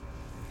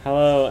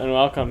Hello and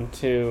welcome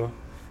to,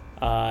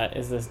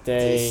 is this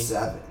Day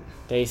 7.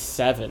 day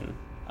 7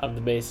 of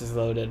the Bases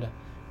Loaded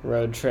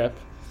road trip.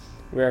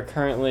 We are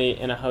currently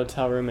in a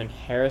hotel room in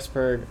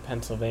Harrisburg,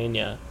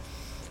 Pennsylvania.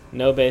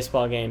 No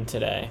baseball game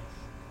today,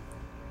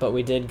 but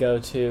we did go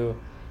to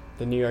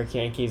the New York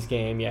Yankees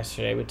game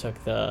yesterday. We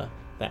took the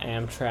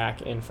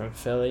Amtrak in from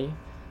Philly,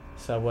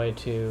 subway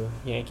to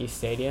Yankee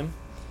Stadium.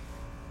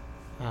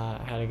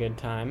 Had a good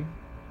time.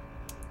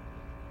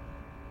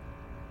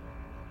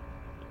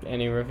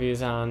 Any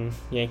reviews on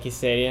Yankee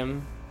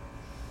Stadium?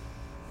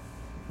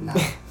 No.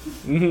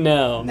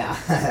 No.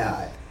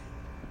 Nah.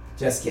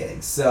 Just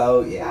kidding.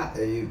 So, yeah,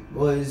 it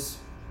was,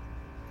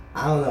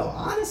 I don't know,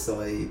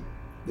 honestly,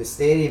 the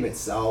stadium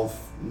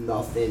itself,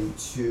 nothing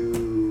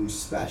too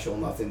special,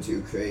 nothing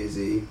too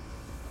crazy.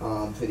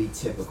 Pretty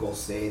typical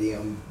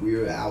stadium. We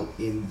were out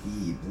in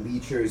the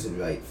bleachers in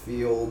right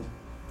field,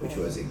 which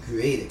was a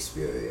great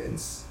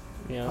experience.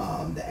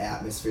 Yeah. The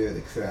atmosphere,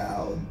 the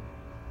crowd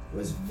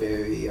was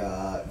very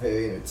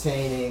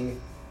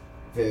entertaining,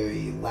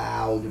 very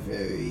loud,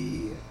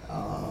 very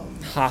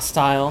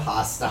Hostile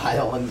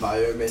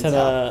environment To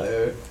out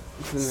there,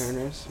 to the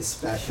Mariners.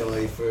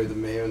 especially for the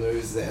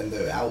Mariners and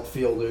the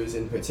outfielders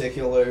in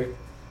particular.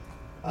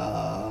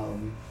 But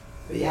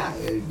yeah,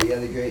 we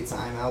had a great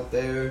time out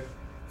there.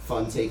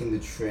 Fun taking the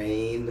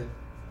train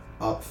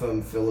up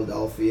from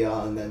Philadelphia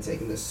and then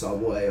taking the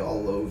subway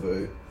all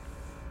over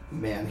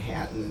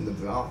Manhattan and the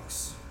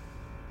Bronx.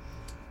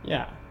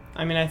 Yeah.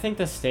 I mean, I think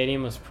the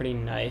stadium was pretty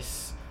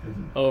nice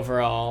Mm-hmm.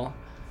 overall.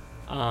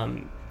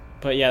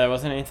 But yeah, there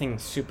wasn't anything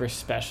super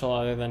special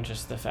other than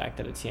just the fact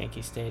that it's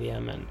Yankee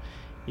Stadium and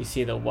you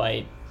see the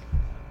white,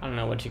 I don't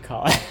know what you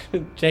call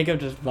it. Jacob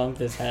just bumped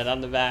his head on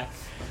the back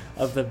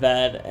of the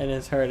bed and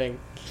is hurting.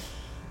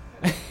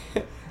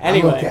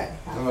 Anyway.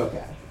 I'm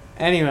okay.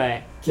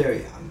 Anyway,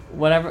 Carry on.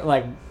 whatever,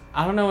 like,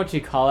 I don't know what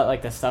you call it,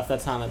 like the stuff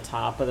that's on the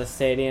top of the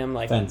stadium,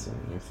 like Fencing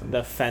or something.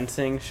 the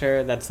fencing,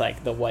 sure, that's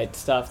like the white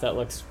stuff that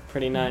looks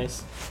pretty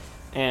nice,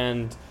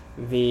 and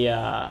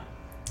the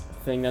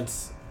thing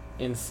that's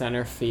in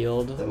center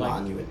field, The like,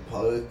 Monument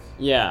Park.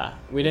 yeah,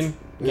 we didn't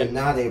We were get,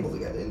 not able to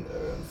get in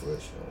there,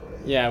 unfortunately.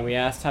 yeah, we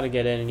asked how to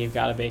get in, and you've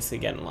got to basically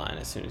get in line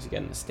as soon as you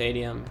get in the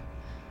stadium,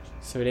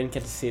 so we didn't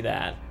get to see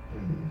that,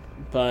 Mm-hmm.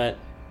 but,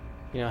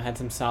 you know, had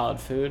some solid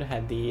food,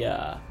 had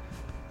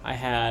I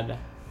had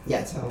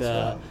Yeah, tell us the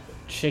about it.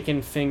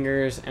 chicken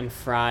fingers and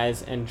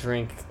fries and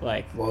drink,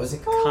 like, What was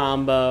it called?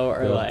 combo or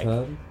Grub like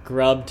Tub?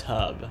 grub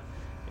tub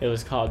it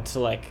was called. So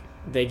like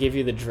they give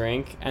you the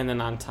drink and then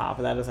on top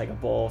of that is like a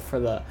bowl for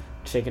the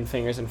chicken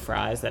fingers and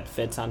fries that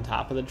fits on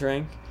top of the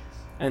drink,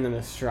 and then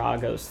the straw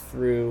goes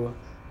through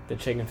the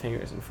chicken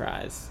fingers and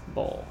fries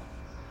bowl,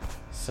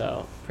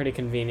 so pretty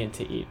convenient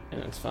to eat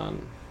and it's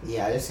fun.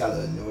 Yeah, I just got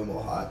a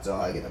normal hot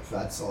dog and a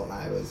pretzel,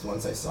 and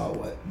once I saw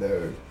what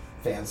their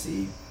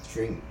fancy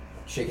chicken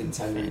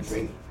tender Fancy.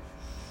 drink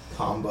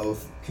combo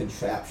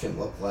contraption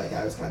looked like,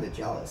 I was kind of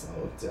jealous.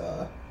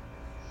 It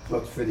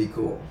looked pretty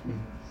cool.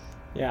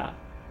 Yeah.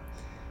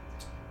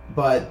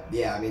 But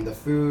yeah, I mean, the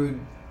food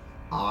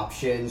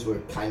options were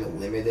kind of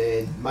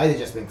limited. Might have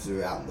just been because we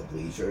were out in the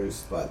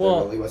bleachers, but Well-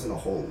 there really wasn't a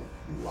whole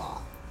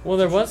lot. Well,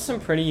 there was some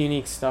pretty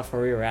unique stuff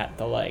where we were at,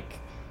 the like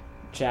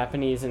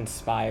Japanese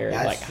inspired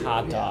That's like true,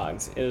 hot yeah.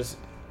 dogs. It was,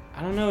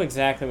 I don't know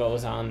exactly what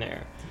was on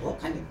there. Well,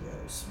 kind of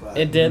gross, but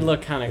It did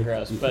look kind of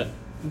gross, but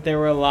there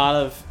were a lot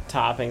of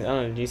toppings. I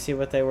don't know. Do you see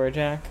what they were,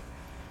 Jack?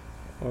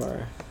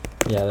 Or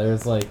Yeah, there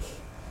was like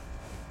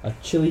a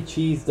chili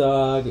cheese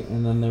dog,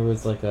 and then there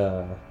was like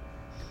a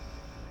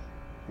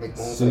like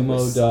one with,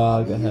 sumo like,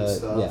 dog that wasabi and had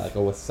stuff. like a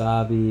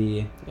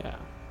wasabi. yeah,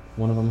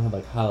 One of them had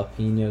like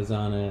jalapenos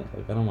on it.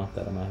 Like I don't want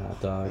that on my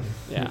hot dog.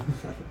 yeah,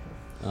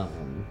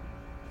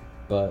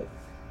 But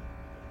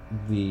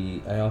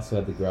I also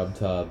had the grub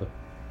tub,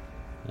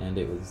 and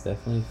it was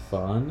definitely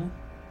fun.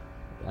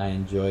 I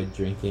enjoyed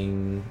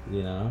drinking,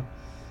 drinking out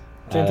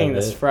the of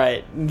it.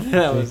 Sprite.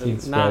 That was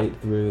Drinking not.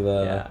 Sprite through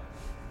the Yeah,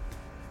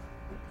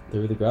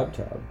 through the grub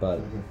tub, but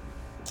Mhm.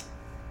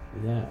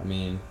 yeah, I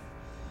mean,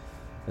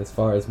 as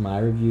far as my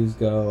reviews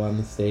go on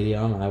the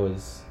stadium,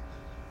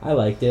 I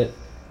liked it.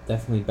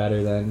 Definitely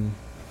better than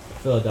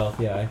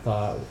Philadelphia, I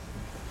thought.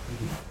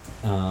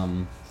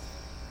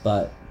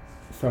 But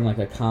from like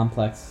a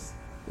complex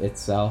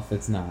itself,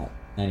 it's not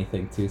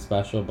anything too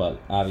special. But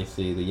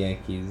obviously, the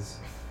Yankees,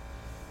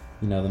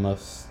 the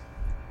most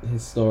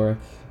historic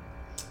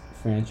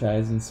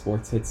franchise in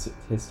sports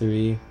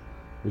history.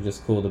 It was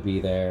just cool to be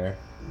there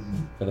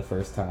for the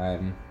first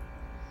time,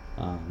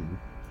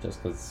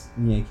 just because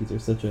Yankees are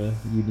such a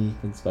unique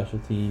and special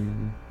team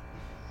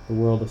in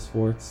the world of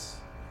sports.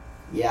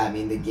 Yeah, I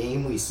mean, the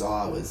game we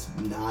saw was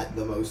not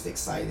the most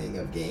exciting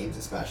of games,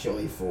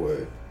 especially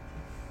for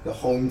the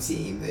home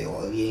team. The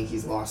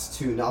Yankees lost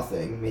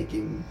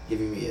 2-0,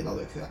 giving me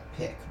another correct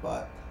pick,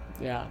 but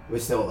yeah, it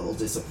was still a little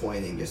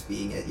disappointing just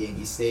being at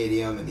Yankee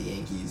Stadium and the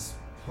Yankees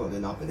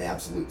putting up an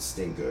absolute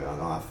stinker on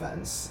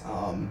offense.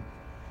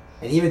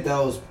 And even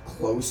though it was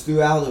close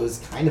throughout, it was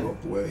kind of a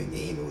boring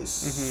game. It was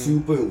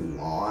super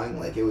long.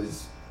 Like, it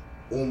was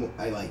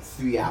like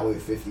 3 hour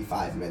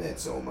 55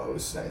 minutes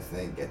almost, I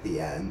think, at the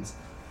end.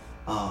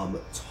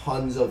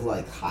 Tons of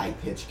like high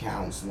pitch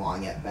counts,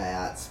 long at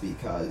bats,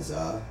 because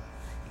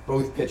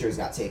both pitchers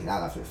got taken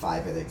out after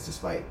 5 innings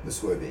despite the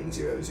score being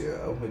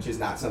 0-0, which is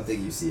not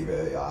something you see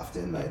very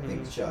often. I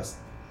think it's just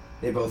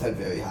they both had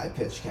very high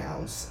pitch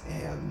counts,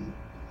 and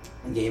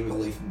the game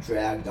really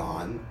dragged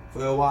on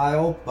for a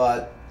while,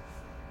 but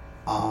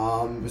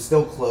it was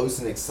still close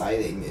and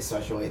exciting,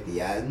 especially at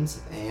the end,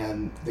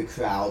 and the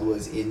crowd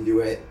was into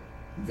it,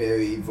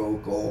 very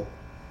vocal,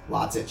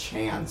 lots of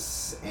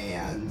chants,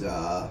 and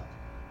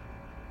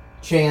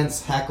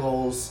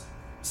heckles.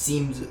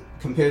 Seemed,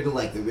 compared to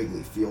like the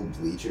Wrigley Field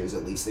bleachers,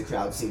 at least the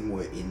crowd seemed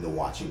more into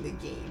watching the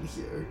game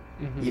here,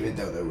 even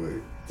though there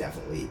were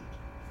definitely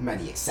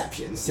many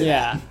exceptions to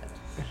that.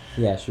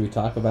 Yeah, should we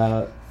talk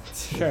about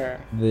Sure.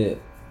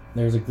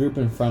 There's a group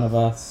in front of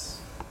us.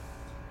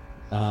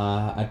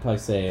 I'd probably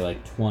say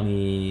like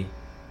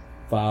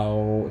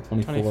 24,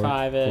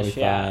 25-ish,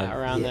 25.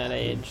 around that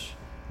age.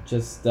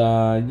 Just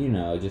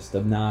just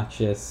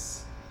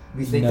obnoxious.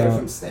 We think they're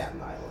from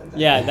Staten Island.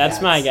 Yeah,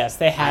 that's my guess.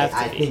 They have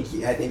to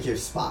be. I think you're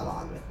spot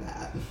on with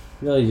that.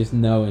 Really just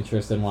no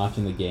interest in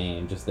watching the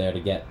game, just there to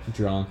get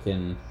drunk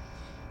and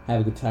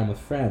have a good time with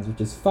friends,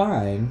 which is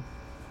fine,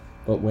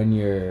 but when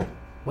you're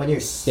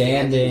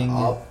standing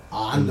up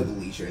on the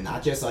bleacher,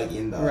 not just like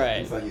in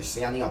front, you're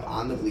standing up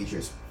on the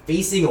bleachers,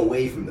 facing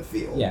away from the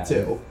field,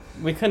 too.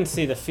 We couldn't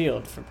see the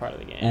field for part of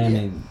the game. And I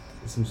mean,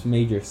 some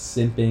major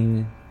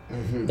simping,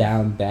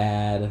 down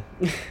bad.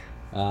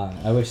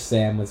 I wish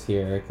Sam was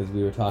here because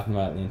we were talking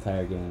about it the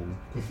entire game,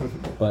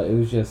 but it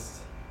was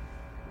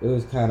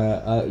kind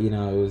of it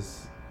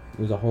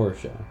was a horror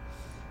show.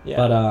 Yeah.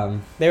 But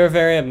they were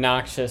very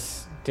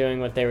obnoxious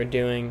doing what they were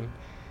doing,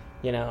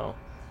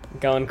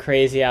 going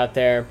crazy out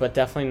there, but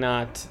definitely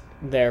not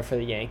there for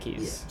the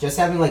Yankees. Yeah. Just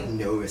having like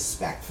no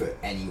respect for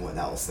anyone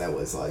else that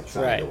was like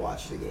trying to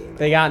watch the game.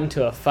 They got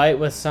into a fight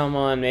with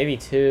someone, maybe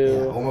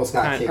two. Yeah, almost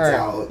got kicked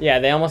out. Yeah,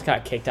 they almost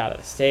got kicked out of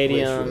the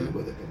stadium. Which really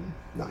would have been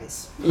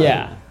nice.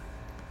 Yeah.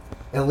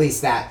 At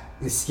least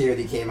the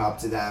security came up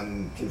to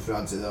them,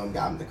 confronted them,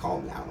 got them to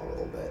calm down a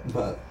little bit.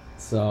 But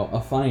so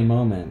a funny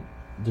moment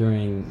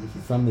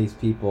from these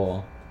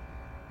people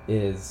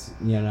is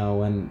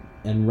when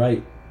in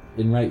right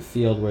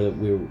field where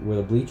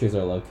the bleachers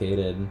are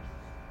located,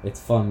 it's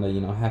fun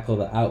to heckle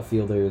the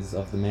outfielders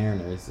of the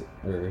Mariners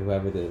or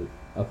whoever the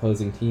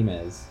opposing team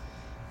is.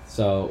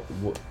 So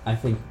I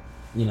think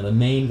the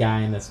main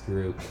guy in this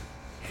group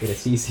with a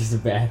CC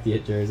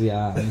Sabathia jersey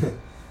on.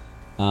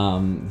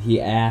 He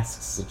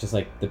asks just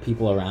like the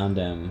people around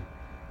him,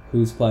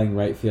 who's playing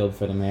right field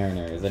for the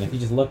Mariners, and if he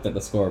just looked at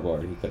the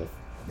scoreboard, he could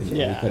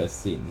have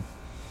seen.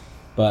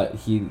 But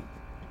he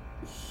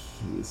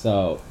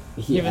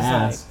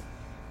asked,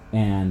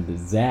 and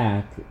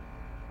Zach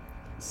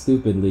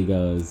stupidly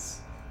goes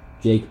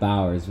Jake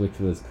Bauers, which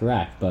was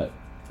correct. But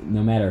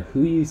no matter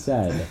who you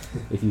said,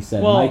 if you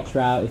said Mike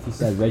Trout, if you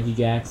said Reggie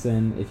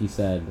Jackson, if you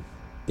said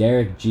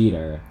Derek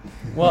Jeter,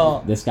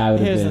 this guy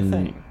would have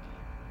been.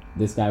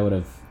 This guy would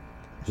have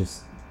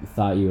just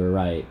thought you were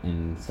right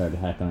and started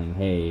heckling,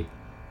 "Hey,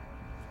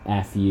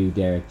 F you,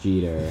 Derek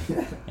Jeter,"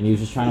 and he was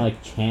just trying to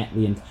like chant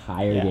the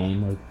entire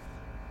game,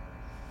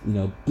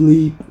 like,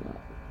 bleep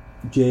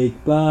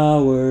Jake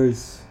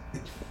Bauers,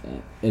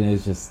 and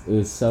it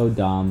was so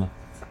dumb.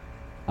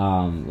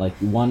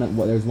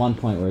 There's one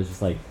point where it's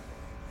just like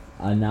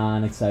a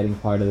non-exciting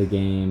part of the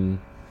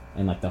game,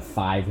 and like the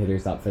 5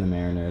 hitters up for the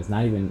Mariners.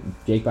 Not even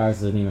Jake Bauers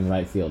isn't even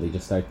right field. He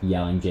just started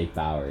yelling Jake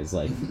Bauers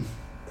like.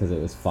 Because it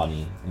was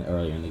funny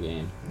earlier in the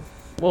game.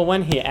 Well,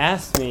 when he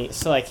asked me,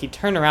 he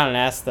turned around and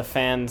asked the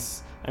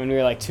fans. I mean, we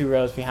were like 2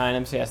 rows behind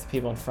him, so he asked the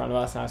people in front of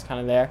us, and I was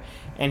kind of there.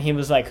 And he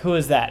was like, "Who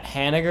is that?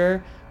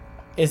 Haniger?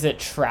 Is it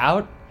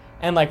Trout?"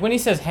 And like when he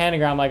says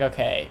Haniger, I'm like,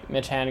 okay,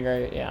 Mitch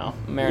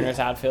Haniger, Mariners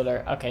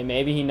outfielder. Okay,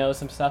 maybe he knows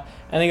some stuff.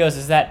 And he goes,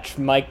 "Is that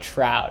Mike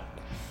Trout?"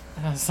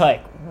 And I was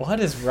like, "What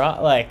is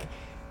wrong? Like,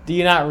 do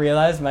you not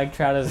realize Mike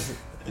Trout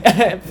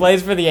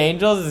plays for the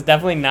Angels? Is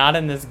definitely not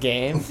in this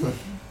game."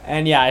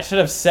 And yeah, I should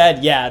have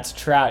said, yeah, it's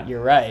Trout,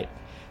 you're right.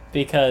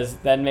 Because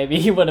then maybe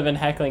he would have been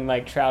heckling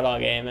Mike Trout all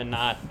game and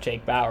not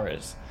Jake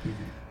Bauers.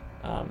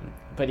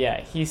 But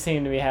yeah, he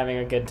seemed to be having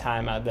a good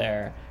time out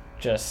there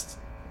just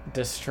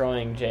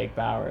destroying Jake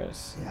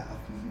Bauers.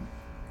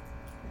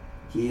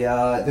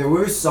 Yeah. There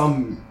were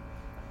some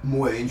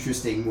more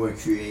interesting, more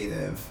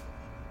creative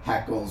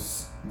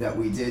heckles that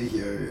we did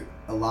hear.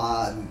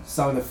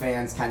 Some of the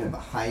fans kind of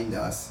behind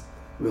us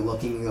were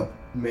looking up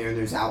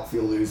Mariners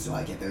outfielders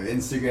like at their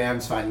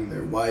Instagrams, finding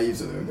their wives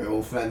or their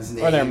girlfriends'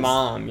 names. Or their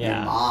mom,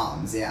 Their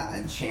moms,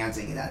 and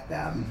chanting it at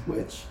them,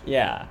 which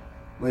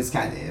was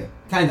kind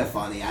of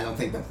funny. I don't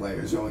think the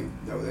players really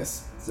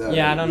noticed. So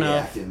I don't know.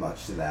 Reacted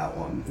much to that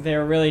one. They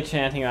were really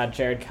chanting about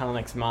Jared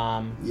Kelenich's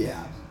mom.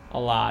 Yeah. A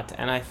lot,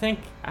 and I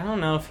don't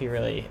know if he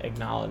really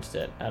acknowledged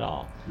it at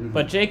all.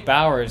 But Jake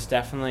Bauers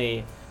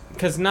definitely.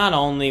 Because not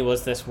only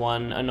was this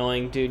one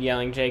annoying dude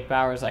yelling Jake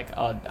Bauers,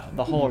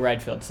 the whole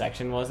right field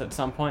section was at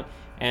some point,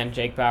 and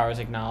Jake Bowers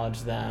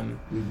acknowledged them,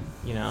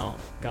 Mhm.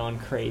 going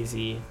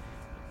crazy,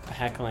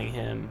 heckling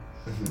him.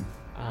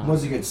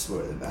 Was a good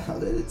sport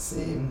about it. It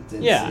seemed.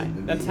 Didn't Yeah, seem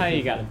to that's be. how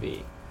you gotta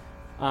be.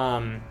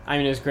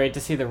 It was great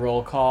to see the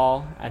roll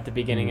call at the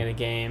beginning of the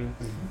game,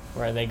 Mhm.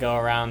 where they go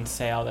around,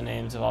 say all the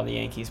names of all the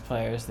Yankees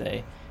players.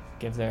 They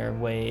give their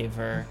wave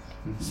or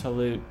Mhm.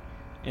 salute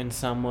in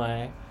some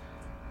way.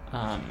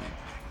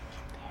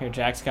 Here,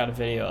 Jack's got a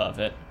video of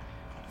it.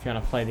 If you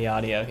want to play the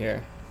audio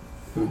here,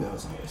 Who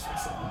knows how this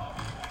was done.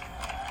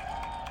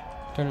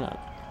 turn it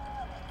up.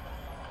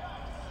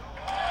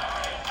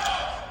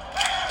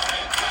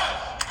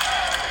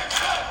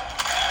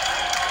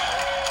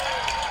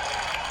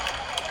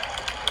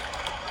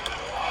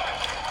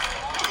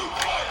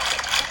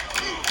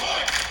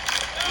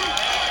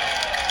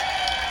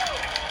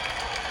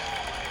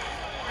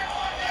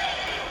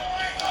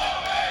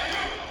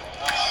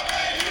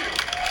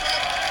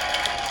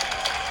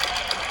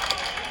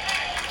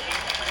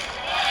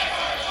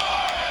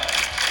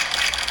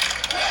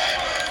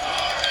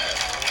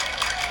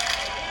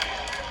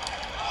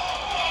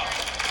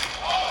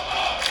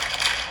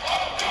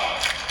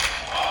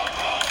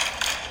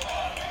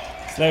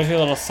 So there's your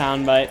little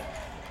soundbite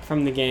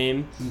from the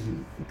game.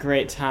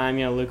 Great time.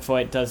 Luke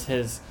Voigt does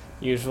his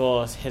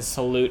usual, his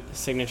salute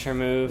signature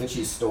move. Which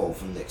he stole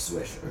from Nick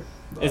Swisher.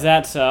 but Is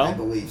that I so?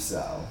 believe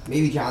so.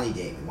 Maybe Johnny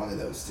Damon, one of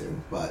those two.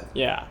 But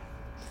Yeah.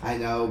 I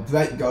know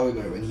Brett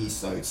Gardner, when he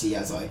starts, he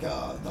has like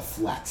the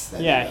flex that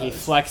Yeah, he he does.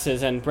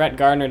 flexes, and Brett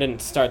Gardner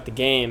didn't start the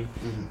game,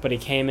 Mhm. but he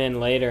came in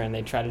later and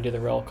they tried to do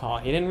the roll call.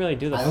 He didn't really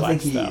do the I don't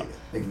flex, think he though.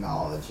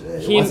 acknowledged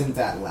it. He- It wasn't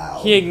that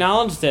loud. He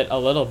acknowledged it a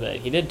little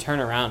bit. He did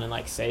turn around and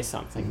say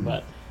something, Mhm.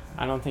 but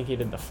I don't think he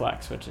did the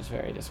flex, which is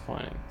very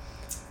disappointing.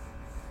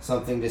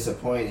 Something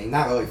disappointing.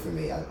 Not really for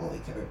me. I don't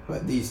really care.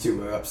 But these two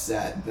were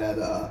upset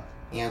that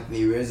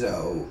Anthony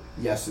Rizzo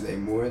yesterday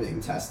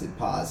morning tested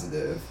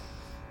positive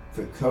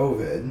for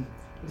COVID.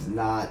 Was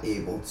not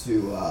able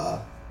to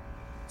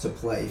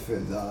play for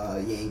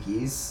the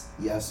Yankees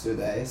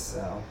yesterday.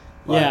 So.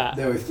 But Yeah.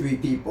 there were 3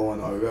 people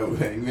in our row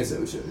wearing Rizzo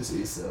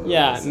jerseys. So it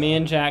Yeah, was, me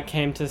and Jack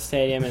came to the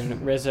stadium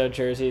in Rizzo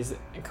jerseys.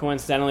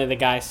 Coincidentally, the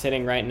guy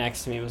sitting right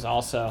next to me was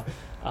also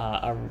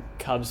a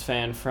Cubs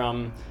fan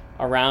from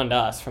around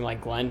us, from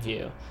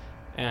Glenview,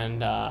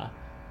 and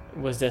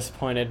was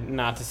disappointed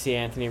not to see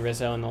Anthony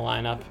Rizzo in the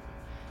lineup.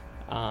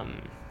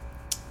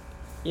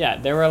 Yeah,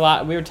 there were a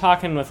lot. We were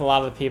talking with a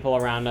lot of the people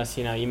around us.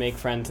 You make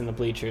friends in the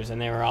bleachers,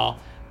 and they were all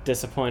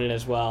disappointed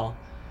as well.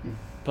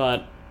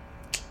 But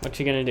what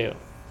you gonna do?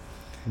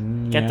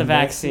 Get the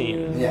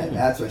vaccine. Yeah,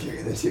 that's what you're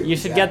gonna do. You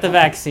should get the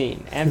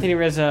vaccine. Anthony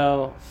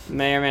Rizzo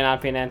may or may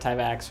not be an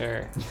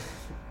anti-vaxxer.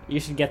 You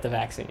should get the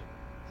vaccine.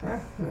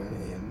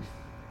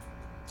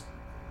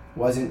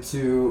 Wasn't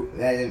too.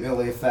 That didn't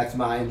really affect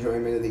my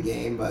enjoyment of the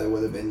game, but it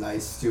would have been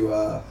nice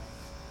to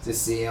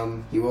see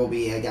him. He will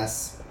be, I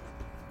guess.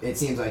 It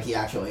seems like he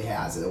actually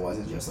has it. It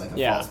wasn't just a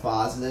false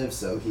positive,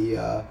 so he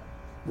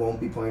won't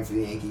be playing for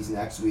the Yankees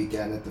next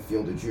weekend at the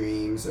Field of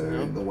Dreams or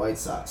Nope. the White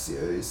Sox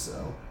series.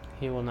 So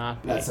He will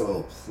not be. that's a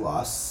little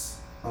plus.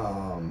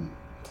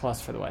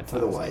 Plus for the White Sox. For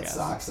the I White guess.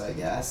 Sox, I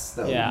guess.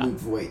 Though Yeah. Luke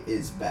Voigt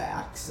is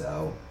back,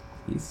 so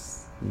He's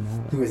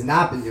who has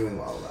not been doing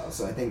well though.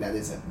 So I think that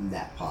is a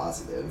net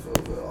positive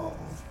overall.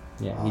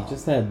 yeah. He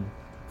just had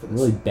For the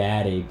really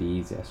bad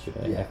ABs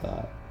yesterday. Yeah. I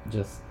thought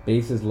just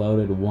bases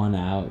loaded, 1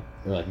 out,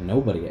 or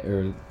nobody,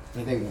 or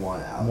I think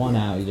 1 out. 1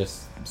 yeah. out. He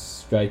just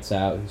strikes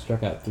out. He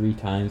struck out 3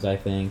 times, I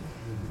think,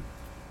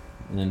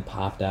 Mhm. and then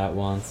popped out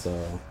once. So,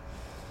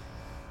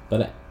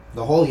 but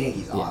The whole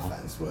Yankees Yeah.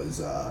 offense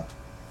was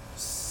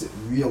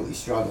really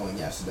struggling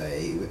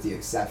yesterday, with the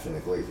exception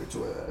of Gleyber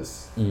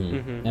Torres.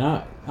 Mhm. and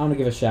I want to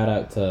give a shout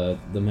out to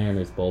the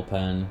Mariners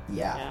bullpen.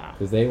 Yeah. Yeah.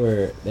 Because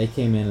they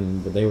came in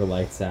and they were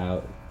lights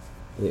out.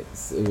 It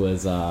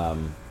was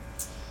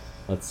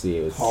let's see,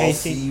 it was Paul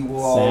Casey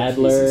Sewald,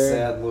 Sadler. Casey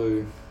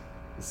Sadler,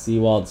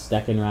 Sewald,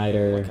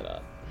 Steckenrider, Look it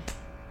up.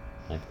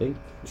 I think.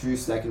 Drew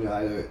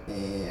Steckenrider,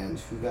 and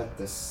who got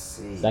the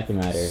save?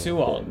 Steckenrider.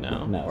 Sewald,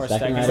 no? No, Or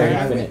Steckenrider. Steckenrider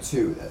Steckenrider? went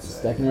 2.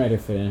 That's right. Steckenrider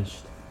finished,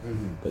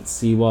 Mm-hmm. but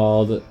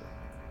Sewald,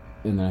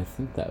 and then I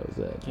think that was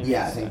it. Give me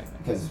Yeah, a I think second.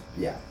 because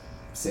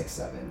 6,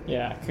 7.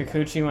 Yeah,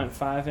 Kikuchi went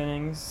 5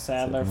 innings.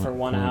 Sadler for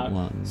 1 out.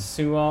 1.1.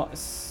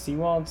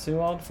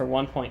 Sewald for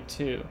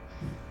 1.2,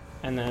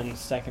 and then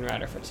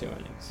Steckenrider for 2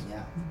 innings.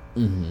 Yeah.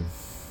 Mm-hmm.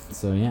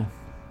 So yeah,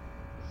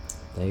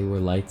 they were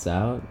lights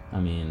out. I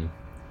mean,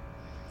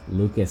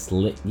 Lucas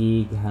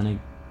Litke kind of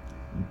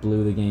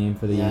blew the game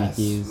for the Yes,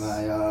 Yankees.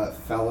 my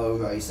fellow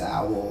Rice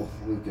Owl,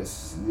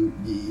 Lucas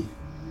Lutke,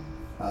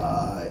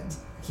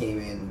 came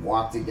in,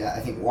 walked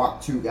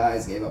 2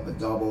 guys, gave up a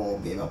double,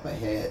 gave up a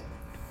hit,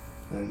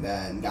 and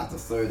then got the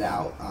 3rd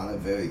out on a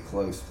very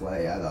close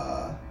play at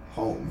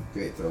home.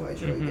 Great throw by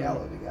Joey Mhm.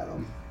 Gallo to get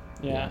him.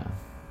 Yeah,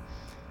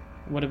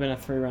 would have been a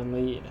 3-run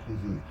lead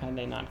Mm-hmm. had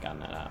they not gotten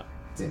that out.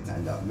 Didn't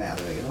end up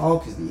mattering at all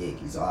because the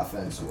Yankees'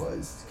 offense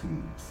was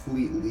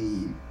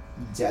completely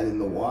dead in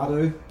the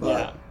water.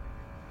 But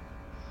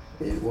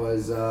Yeah. it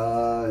was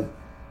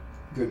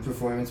good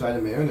performance by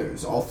the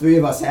Mariners. All three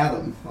of us had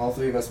them. All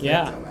three of us picked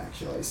Yeah. them,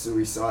 actually. So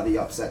we saw the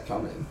upset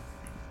coming.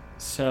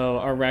 So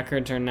our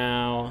records are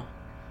now,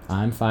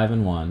 I'm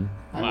 5-1.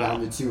 I'm Wow.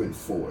 down to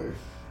 2-4.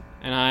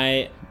 and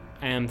I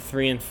am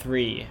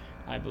 3-3,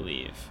 I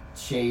believe.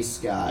 Chase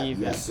got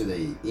Even.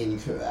 yesterday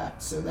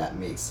incorrect, so that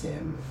makes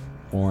him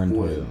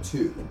 4-2.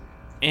 4-2.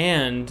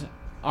 And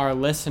our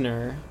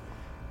listener,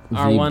 V.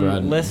 our one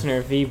Brudney.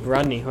 listener, V.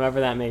 Brudney, whoever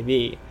that may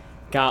be,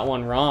 got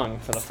one wrong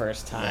for the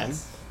first time.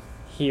 Yes.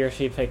 He or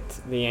she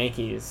picked the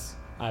Yankees,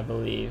 I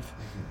believe.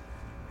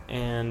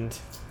 And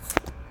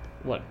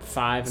what,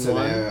 5-1?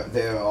 So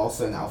they're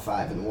also now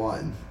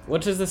 5-1.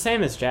 Which is the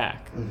same as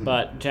Jack, Mhm.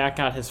 but Jack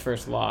got his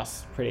first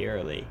loss pretty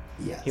early.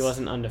 Yes. He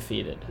wasn't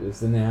undefeated. It was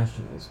the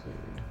Nationals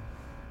game,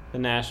 The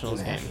Nationals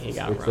The game, he Nationals,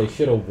 got which wrong. they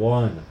should have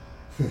won.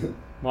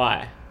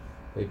 Why?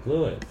 They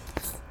blew it.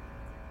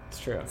 It's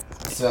true.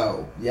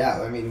 So,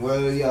 yeah, I mean,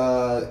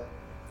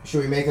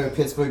 should we make our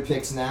Pittsburgh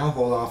picks now?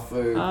 Hold off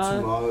for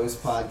tomorrow's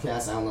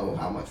podcast? I don't know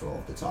how much we'll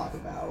have to talk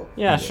about.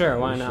 Yeah, Yeah, sure.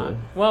 Why we not? should.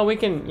 Well, we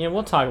can.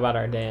 We'll talk about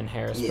our day in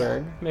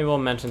Harrisburg. Maybe we'll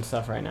mention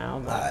stuff right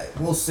now. But Alright,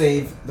 we'll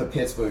save the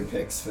Pittsburgh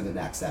picks for the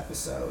next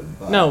episode.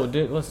 But no,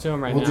 let's do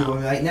them right we'll now. do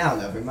them right now,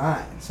 never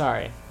mind.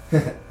 Sorry, We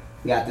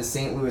got the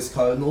St. Louis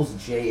Cardinals,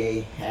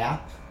 J.A.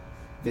 Happ,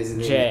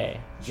 visiting... J.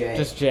 J.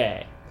 Just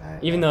J.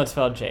 Alright. Even though it's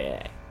spelled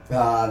J-A.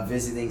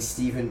 Visiting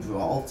Stephen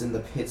Brault and the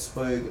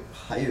Pittsburgh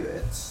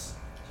Pirates.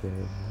 Okay.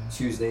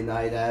 Tuesday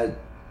night at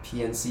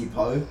PNC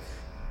Park.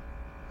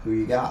 Who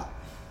you got?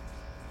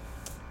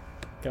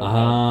 Go ahead.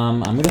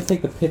 I'm gonna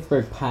take the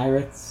Pittsburgh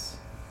Pirates.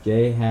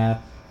 J.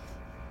 Happ,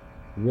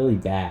 really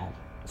bad.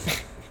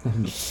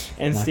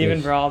 And not Stephen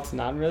gonna Brault's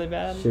not really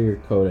bad.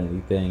 sugarcoat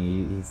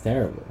anything. He's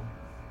terrible.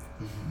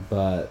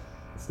 But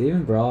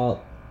Stephen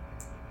Brault,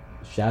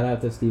 shout out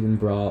to Stephen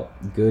Brault.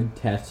 Good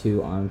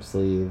tattoo arm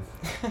sleeve.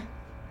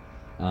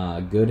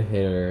 Good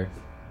hitter.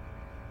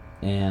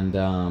 And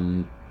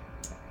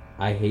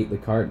I hate the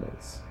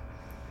Cardinals.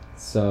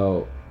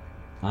 So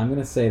I'm going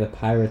to say the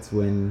Pirates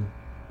win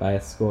by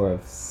a score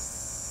of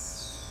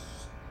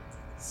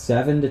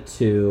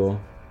 7-2.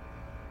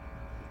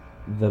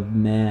 The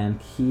man,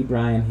 Key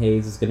Brian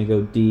Hayes, is going to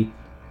go deep.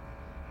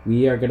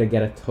 We are going to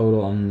get a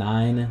total of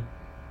 9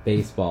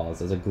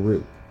 baseballs as a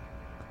group.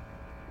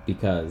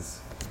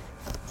 Because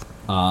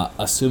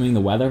assuming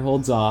the weather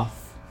holds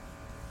off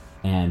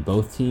and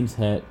both teams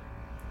hit,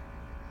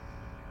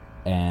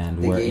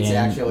 and The we're gates in,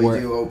 actually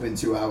we're, do open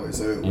 2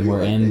 hours early. and we're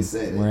like in, they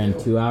say they we're in do.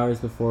 2 hours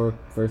before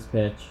first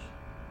pitch.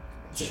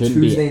 It's a Shouldn't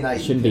Tuesday be night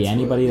in shouldn't be Pittsburgh.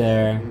 anybody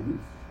there Mhm.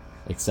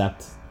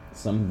 except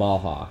some ball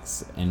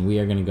hawks, and we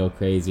are gonna go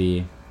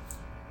crazy.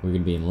 We're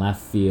gonna be in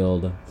left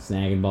field,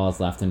 snagging balls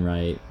left and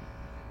right.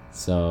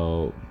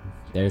 So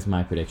there's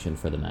my prediction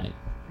for the night.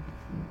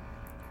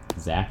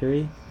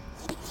 Zachary?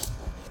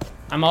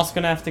 I'm also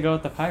gonna have to go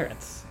with the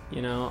Pirates.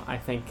 I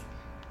think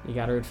you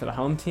gotta root for the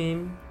home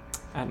team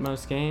at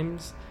most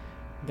games.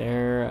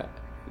 They've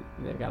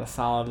got a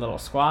solid little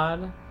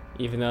squad,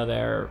 even though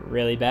they're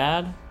really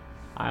bad.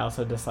 I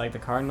also dislike the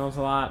Cardinals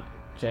a lot.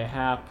 J.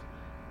 Happ,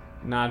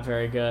 not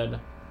very good.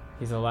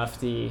 He's a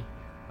lefty.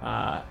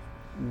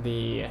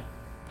 The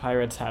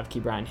Pirates have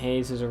Key Brian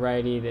Hayes, who's a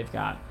righty. They've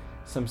got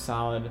some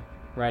solid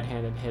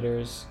right-handed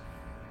hitters.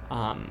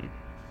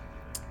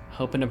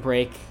 Hoping to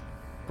break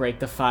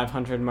the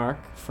 500 mark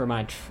for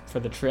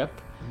the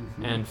trip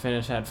Mhm. and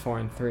finish at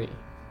 4-3.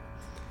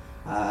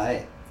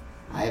 I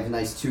have a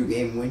nice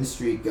 2-game win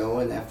streak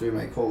going after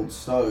my cold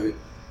start,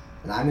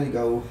 and I'm gonna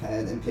go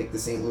ahead and pick the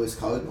St. Louis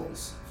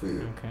Cardinals for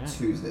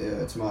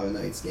Okay. tomorrow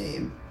night's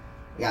game.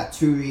 I got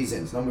 2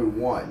 reasons. Number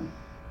 1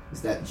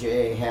 is that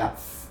J. Happ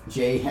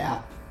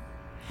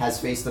has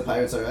faced the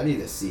Pirates already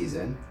this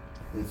season,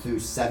 and through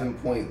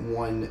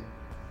 7.1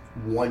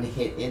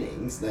 one-hit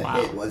innings. The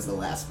Wow. hit was the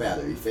last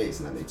batter he faced,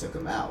 and then they took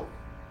him out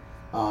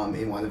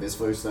in one of his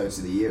first starts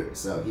of the year.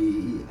 So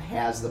he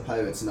has the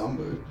Pirates'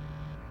 number.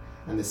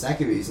 And the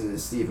second reason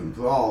is Stephen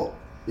Brault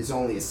is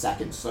only his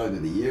second start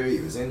of the year. He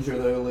was injured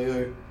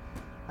earlier,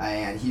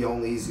 and he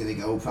only is going to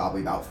go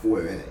probably about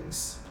 4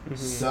 innings. Mhm.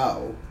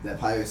 So the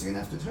Pirates are going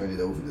to have to turn it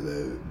over to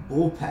the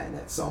bullpen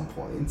at some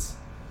point,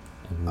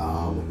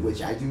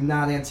 which I do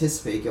not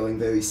anticipate going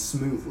very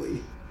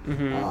smoothly,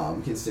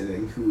 Mhm.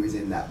 considering who is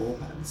in that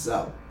bullpen.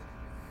 So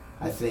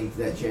I think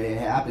that J.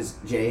 Happ is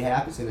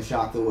going to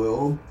shock the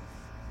world,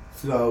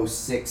 throw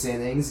 6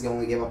 innings,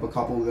 only give up a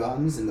couple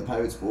runs, and the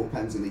Pirates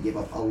bullpen's going to give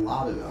up a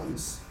lot of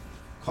runs.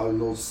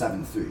 Cardinals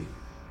 7-3.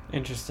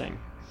 Interesting.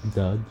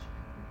 Dodge.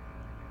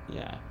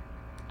 Yeah.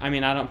 I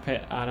mean, I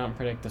don't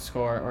predict the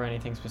score or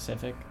anything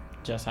specific.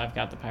 Just I've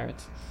got the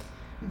Pirates.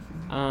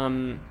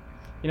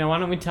 Why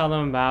don't we tell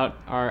them about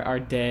our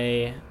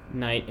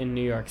night in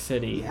New York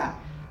City? Yeah.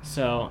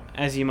 So,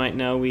 as you might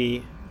know,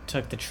 we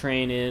took the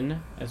train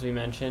in, as we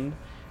mentioned,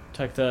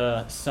 took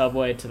the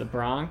subway to the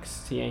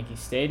Bronx, to Yankee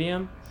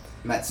Stadium.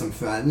 Met some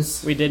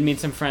friends. We did meet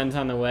some friends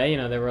on the way.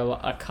 There were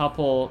a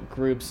couple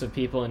groups of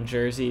people in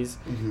jerseys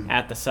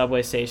at the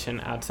subway station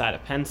outside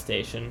of Penn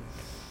Station.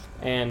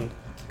 And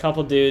a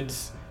couple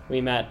dudes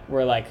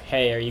We're like,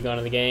 hey, are you going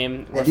to the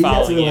game? We're And these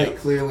guys following were you. like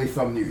clearly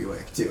from New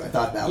York too. I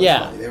thought that was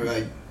Yeah. funny. They were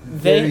like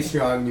They- very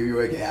strong New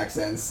York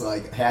accents.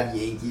 Like had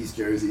Yankees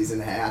jerseys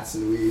and hats,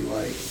 and we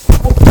like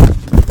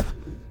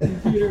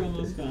Computer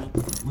almost fell.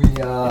 we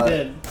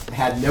did.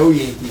 had no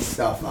Yankee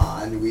stuff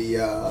on. We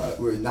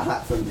were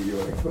not from New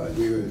York, but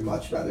we were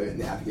much better at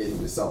navigating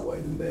the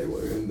subway than they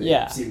were, and they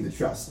Yeah. seemed to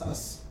trust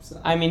us. So.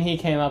 I mean, he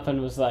came up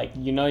and was like,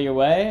 you know your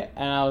way?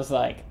 And I was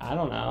like, I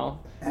don't know.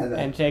 And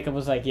And Jacob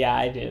was like, yeah,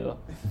 I do.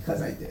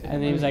 because I did.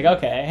 And he was like,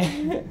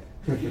 okay.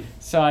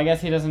 So I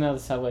guess he doesn't know the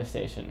subway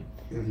station,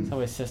 Mhm.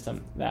 subway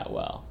system that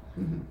well.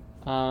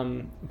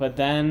 Mhm. But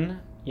then,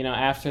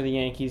 after the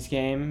Yankees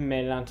game,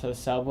 made it onto the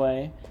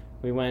subway.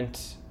 We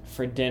went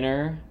for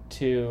dinner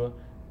to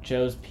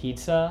Joe's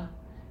Pizza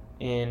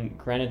in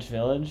Greenwich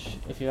Village.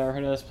 If you've ever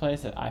heard of this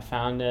place, I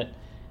found it.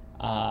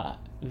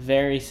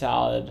 Very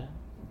solid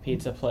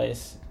pizza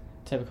place.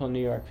 Typical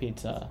New York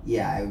pizza.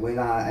 Yeah, I went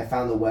on. I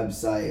found the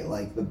website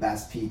like the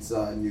best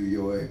pizza in New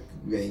York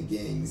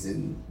rankings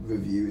and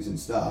reviews and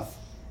stuff,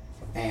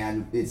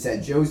 and it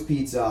said Joe's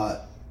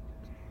Pizza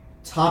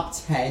top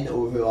 10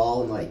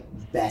 overall in like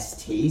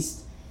best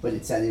taste, but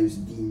it said it was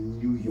the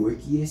New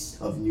Yorkiest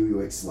of New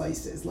York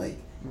slices, like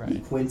the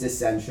Right.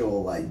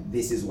 quintessential like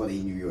this is what a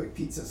New York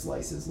pizza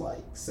slice is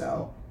like.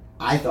 So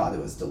I thought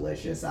it was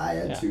delicious. I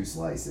had Yeah. 2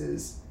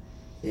 slices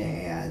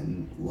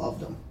and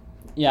loved them.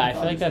 Yeah, I I thought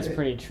feel it like was that's great.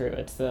 pretty true.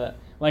 It's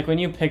like when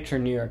you picture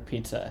New York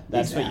pizza,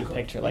 that's what you Exactly,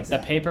 picture. Like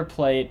exactly. the paper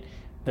plate,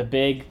 the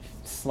big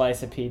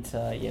slice of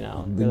pizza,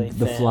 really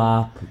the thin.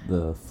 flop,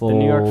 the fold, The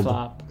New York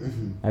flop,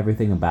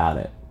 everything about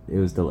it. It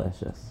was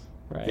delicious.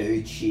 right?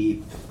 Very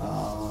cheap.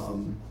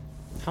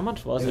 How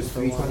much was It it was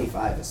for one?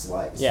 $3.25 a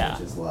slice, Yeah.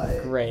 which is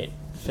like Great,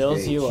 fills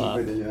way you cheaper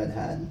up. than Red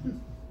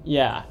Hen.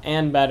 Yeah,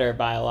 and better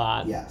by a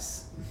lot.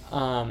 Yes.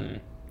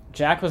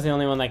 Jack was the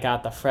only one that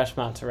got the fresh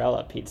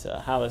mozzarella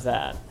pizza. How was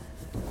that?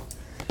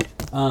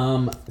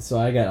 So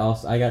I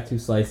got 2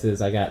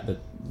 slices. I got the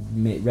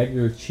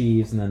regular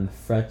cheese and then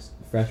the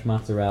fresh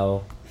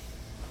mozzarella,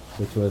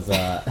 which was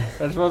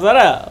Fresh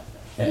mozzarella.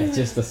 it's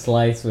just a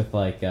slice with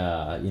like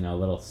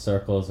little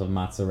circles of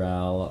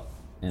mozzarella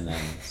and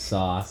then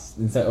sauce.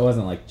 And so it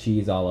wasn't like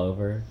cheese all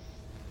over.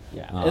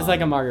 Yeah, it's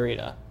like a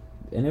margarita.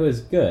 And it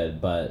was good,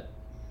 but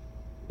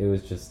it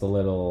was just a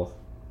little.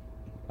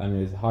 I mean,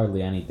 it was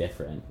hardly any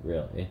different,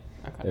 really.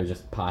 There Okay. were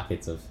just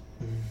pockets of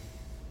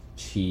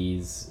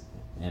cheese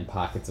and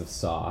pockets of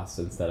sauce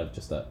instead of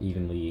just a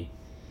evenly,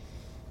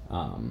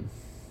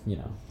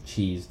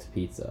 cheesed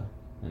pizza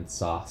and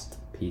sauced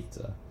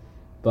pizza.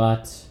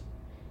 But,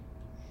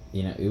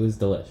 it was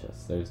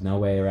delicious. There's no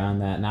way around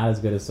that. Not as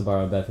good as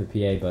Sbarro Bedford,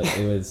 PA, but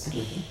it was it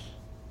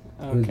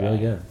was really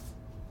good.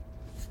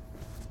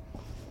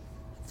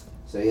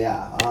 So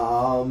yeah,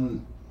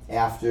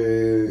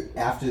 after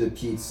the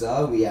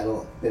pizza, we had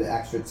a bit of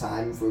extra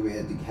time before we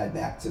had to head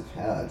back to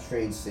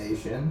train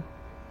station.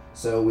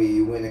 So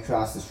we went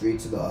across the street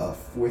to the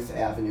 4th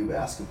Avenue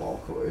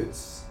basketball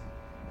courts,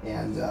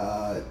 and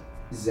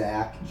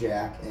Zach,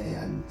 Jack,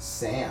 and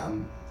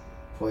Sam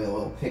played a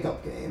little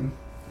pickup game.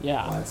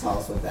 Yeah. Want to tell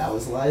us what that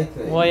was like?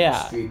 Well,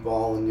 yeah. Street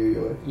ball in New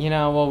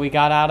York. We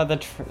got out of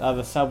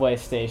the subway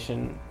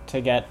station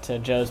to get to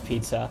Joe's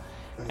Pizza,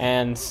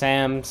 and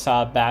Sam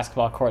saw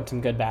basketball court,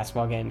 some good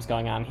basketball games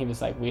going on. He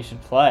was like, we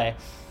should play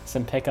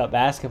some pickup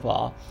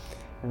basketball,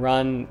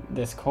 run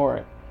this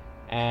court.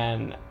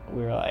 And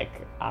we were like,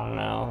 I don't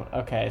know.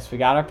 Okay, so we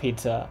got our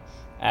pizza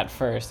at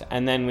first,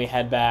 and then we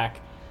head back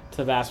to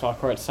the basketball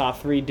court, saw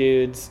 3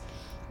 dudes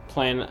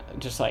playing,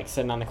 just like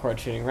sitting on the court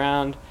shooting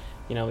around.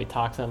 We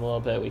talked to them a little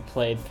bit. We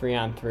played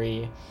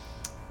 3-on-3.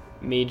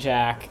 Me,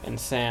 Jack, and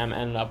Sam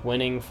ended up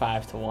winning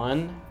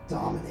 5-1.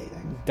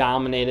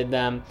 Dominated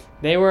them.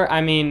 They were,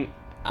 I don't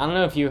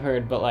know if you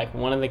heard, but like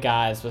one of the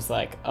guys was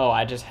like, oh,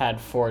 I just had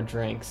 4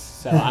 drinks,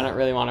 so I don't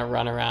really want to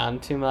run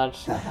around too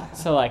much.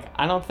 So like,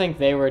 I don't think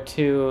they were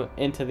too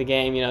into the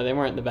game. They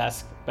weren't the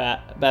best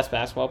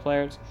basketball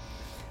players.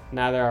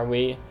 Neither are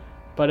we.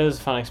 But it was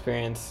a fun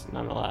experience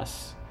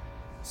nonetheless.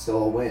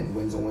 Still a win.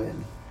 Win's a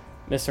win.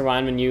 Mr.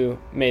 Weinman, you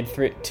made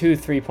 2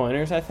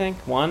 3-pointers, I think.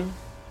 1.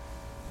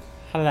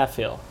 How did that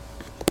feel?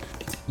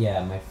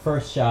 Yeah, my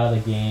first shot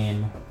of the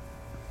game,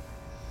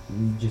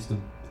 just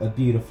a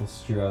beautiful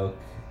stroke.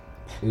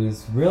 It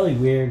was really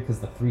weird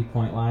because the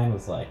 3-point line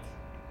was like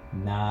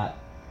not.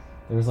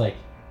 There was like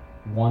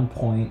one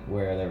point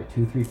where there were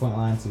 2 3-point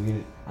lines, so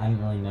I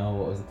didn't really know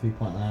what was the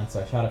 3-point line,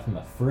 so I shot it from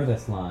the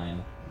furthest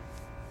line,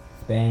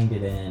 banged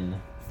it in,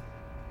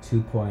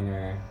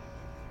 2-pointer,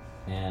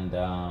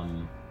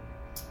 and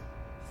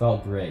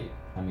felt great.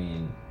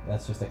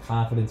 That's just a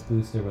confidence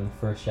booster when the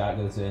first shot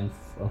goes in.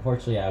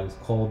 Unfortunately, I was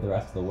cold the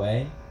rest of the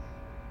way,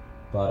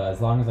 but as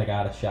long as I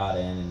got a shot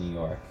in New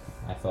York,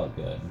 I felt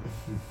good.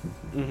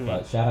 Mm-hmm.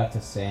 But shout out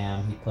to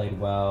Sam. He played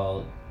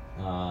well,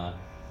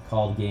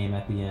 called game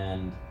at the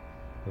end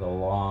with a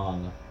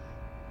long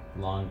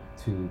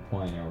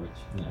 2-pointer,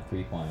 which,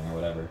 3-pointer or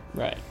whatever.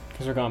 Right,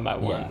 because we're going by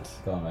ones.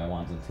 Yeah, going by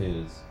 1s and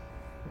 2s.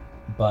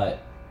 But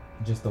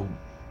just a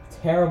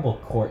terrible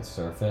court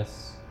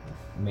surface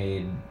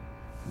made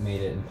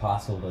made it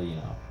impossible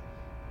to,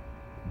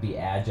 be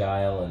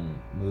agile and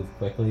move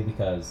quickly,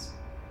 because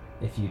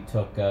if you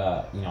took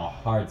a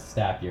hard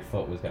step, your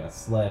foot was going to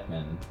slip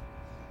and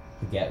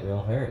could get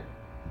real hurt.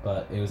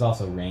 But it was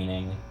also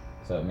raining,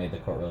 so it made the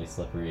court really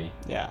slippery.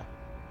 Yeah.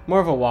 More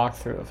of a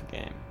walkthrough of a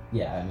game.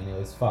 Yeah, I mean, it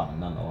was fun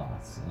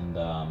nonetheless.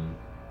 And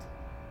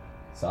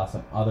saw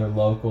some other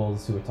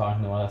locals who were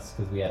talking to us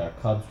because we had our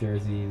Cubs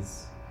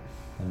jerseys,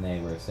 and they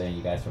were saying,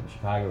 "You guys from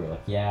Chicago?" We were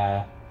like,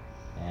 "Yeah."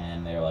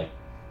 And they were like,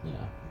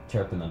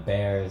 chirping the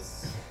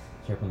Bears,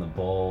 chirping the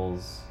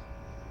Bulls,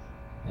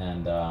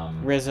 and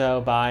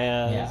Rizzo,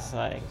 Baez,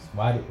 yeah.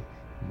 Why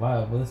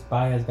well, this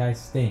Baez guy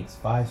stinks.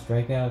 5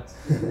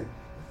 strikeouts.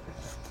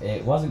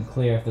 It wasn't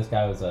clear if this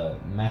guy was a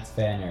Mets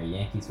fan or a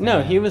Yankees fan.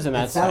 No, he was a It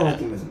Mets sounded fan.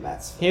 like he was a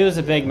Mets fan. He was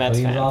a big Mets But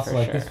he was fan also for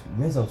like, sure. this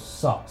Rizzo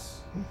sucks.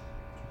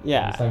 He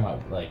Yeah. was talking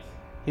about, like...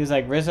 He was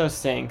like, Rizzo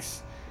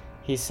stinks.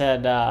 He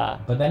said,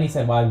 But then he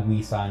said, why did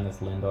we sign this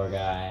Lindor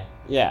guy?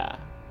 yeah.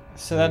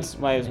 So that's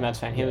why he was a Yeah. Mets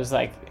fan. He Yeah. was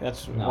like,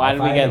 "That's No, why if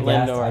did we I get had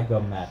guessed, Lindor?" I'd go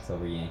Mets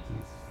over Yankees.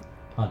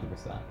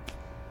 100%.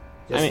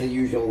 Just I mean- the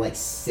usual, like,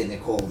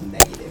 cynical,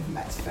 negative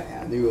Mets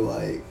fan who,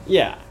 like,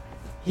 Yeah.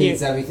 He,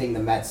 hates everything the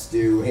Mets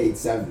do,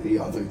 hates every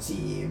other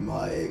team,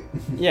 like...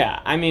 yeah,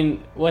 I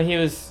mean, what he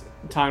was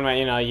talking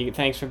about,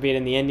 thanks for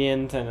beating the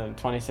Indians in the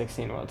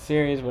 2016 World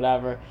Series,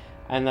 whatever.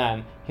 And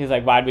then he was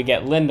like, why'd we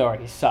get Lindor?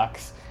 He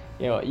sucks.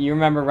 You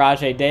remember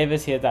Rajay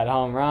Davis? He had that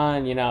home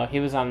run. He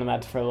was on the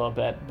Mets for a little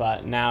bit,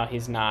 but now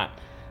he's not.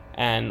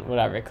 And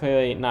whatever.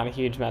 Clearly not a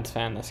huge Mets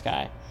fan, this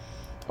guy.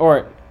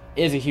 Or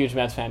is a huge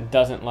Mets fan,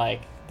 doesn't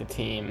like the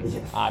team, Yeah.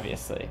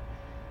 obviously.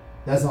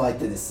 Doesn't like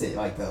the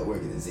the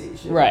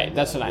organization. Right,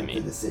 that's what I mean.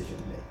 The decision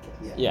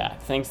making, yeah. Yeah,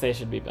 thinks they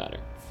should be better.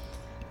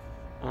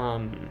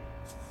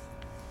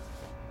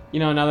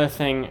 Another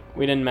thing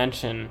we didn't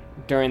mention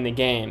during the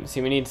game.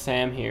 See, we need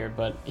Sam here,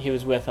 but he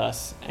was with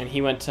us, and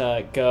he went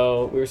to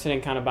go. We were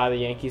sitting kind of by the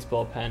Yankees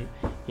bullpen.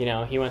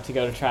 He went to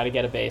go to try to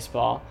get a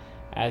baseball,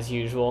 as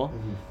usual.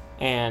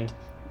 Mm-hmm. And,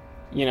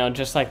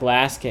 just like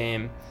last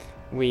game,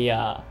 we,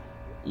 how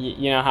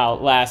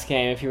last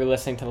game, if you were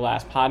listening to the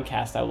last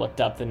podcast, I looked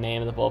up the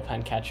name of the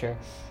bullpen catcher,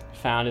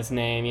 found his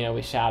name,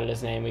 we shouted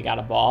his name, we got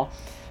a ball.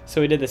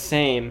 So we did the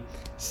same.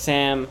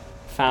 Sam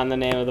found the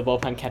name of the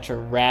bullpen catcher,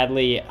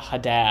 Radley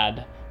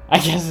Haddad, I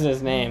guess is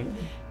his name,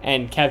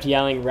 and kept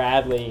yelling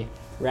Radley,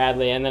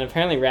 and then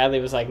apparently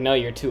Radley was like, no,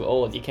 you're too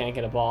old, you can't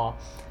get a ball,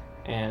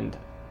 and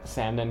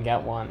Sam didn't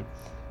get one.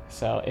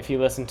 So if you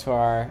listen to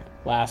our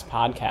last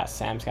podcast,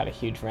 Sam's got a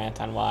huge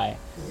rant on why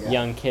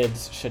young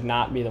kids should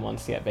not be the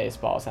ones to get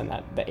baseballs and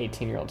that the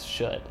 18-year-olds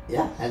should.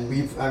 Yeah, and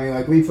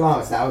we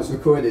promised, that was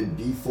recorded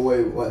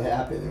before what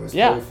happened. It was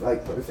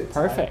perfect.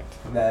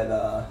 Perfect. Time.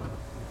 That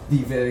the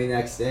very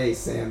next day,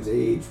 Sam's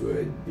age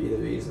would be the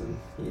reason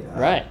he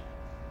Right.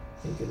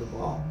 didn't get the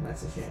ball.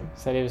 That's a shame.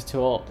 Said he was too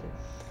old.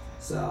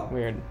 So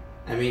Weird.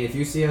 I mean, if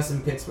you see us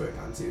in Pittsburgh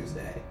on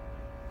Tuesday,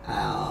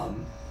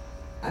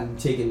 I'm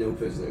taking no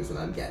prisoners when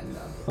I'm getting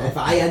them. If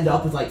I end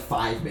up with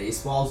 5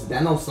 baseballs,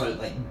 then I'll start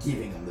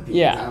giving them to people.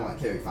 Yeah. I don't want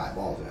to carry 5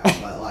 balls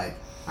around, but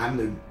I'm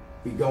gonna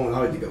be going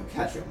hard to go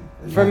catch them.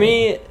 For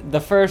me, the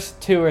first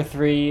 2 or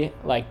 3,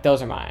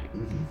 those are mine.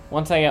 Mm-hmm.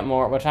 Once I get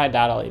more, which I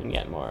doubt I'll even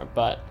get more,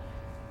 but,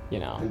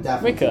 I'm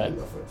definitely we could. keeping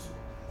the first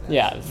one.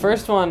 Yeah, the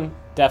first one,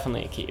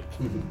 definitely a keep.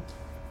 Mhm.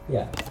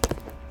 Yeah.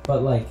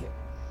 But,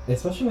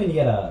 especially when you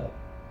get a...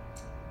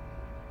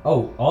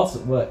 Oh,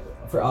 also,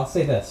 I'll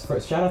say this.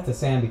 First, shout out to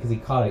Sam because he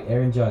caught an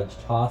Aaron Judge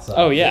toss-up.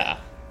 Oh, yeah.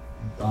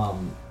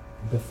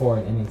 Before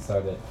an inning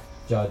started.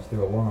 Judge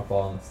threw a warm-up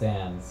ball in the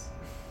stands.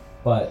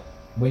 But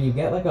when you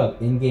get, a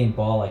in-game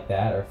ball like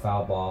that or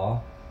foul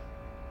ball,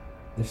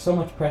 there's so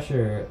much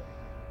pressure,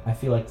 I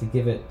feel to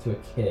give it to a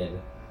kid,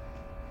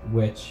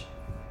 which...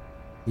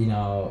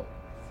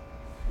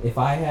 if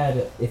I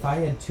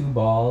had 2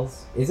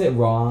 balls, is it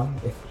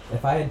wrong?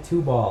 If I had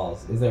 2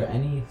 balls, is there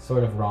any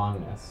sort of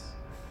wrongness?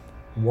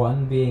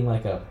 One being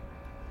a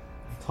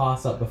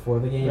toss up before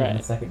the game, and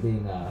the second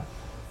being a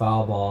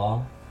foul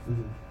ball.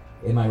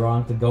 Mm-hmm. Am I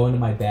wrong to go into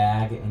my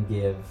bag and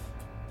give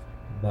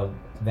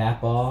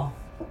that ball,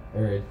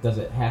 or does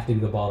it have to be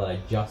the ball that I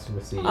just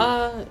received?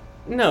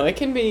 No, it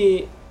can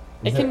be.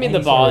 Is It can there be the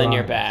any ball sort of in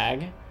your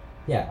wrongness? bag.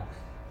 Yeah.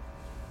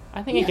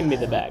 I think it can be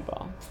the Yeah. bag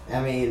ball. I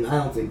mean,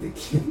 I don't think the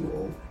kid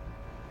will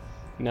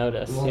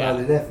Notice. know Yeah.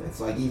 the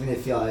difference. Even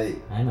if you I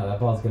know that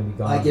ball's gonna be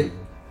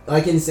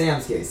gone. in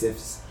Sam's case,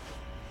 if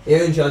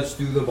Aaron Judge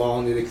threw the ball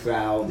into the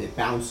crowd, it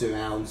bounced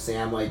around,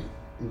 Sam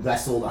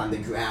wrestled on the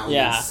ground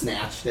Yeah. and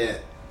snatched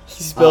it.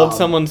 He spilled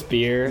someone's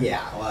beer.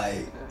 Yeah,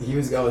 he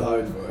was going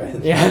hard for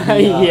it. Yeah,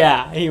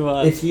 yeah, he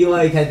was. If he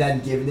had then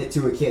given it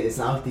to a kid, it's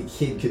not like the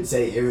kid could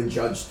say Aaron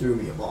Judge threw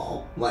me a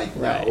ball. Right.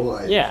 No,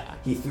 Yeah.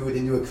 he threw it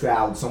into a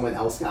crowd, someone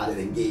else got it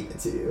and gave it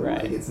to you.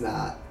 Right. It's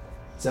not.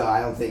 So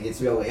I don't think it's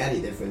really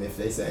any different if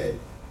they say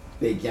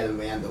they get a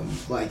random,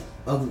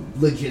 a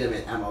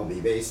legitimate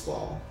MLB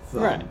baseball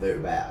from Right. their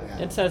bag.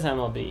 It says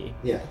MLB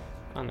Yeah.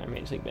 on their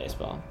Major League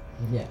Baseball.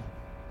 Yeah.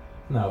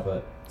 No,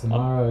 but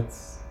tomorrow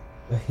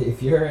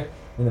if you're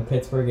in the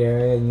Pittsburgh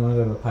area and you want to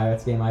go to a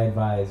Pirates game, I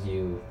advise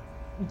you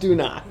Do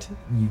not.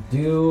 You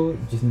do,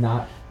 just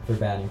not for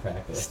batting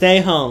practice.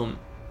 Stay home.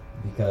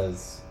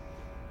 Because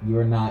you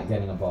are not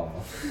getting a ball.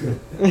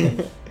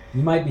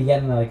 You might be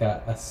getting like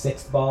a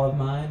sixth ball of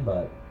mine,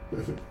 but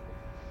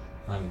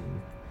I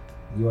mean,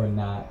 you are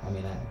not. I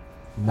mean,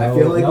 I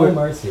feel like we're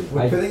mercy.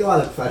 We're putting a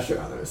lot of pressure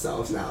on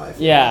ourselves now. I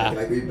feel Yeah.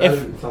 like we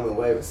better be coming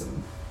away with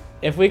some.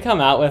 If we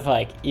come out with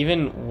like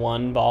even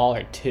one ball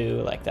or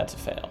two, like that's a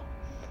fail.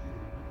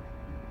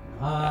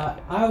 I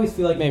always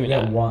feel like Maybe you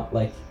get not. one,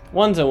 like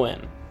One's a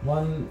win,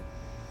 one.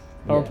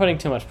 but we're putting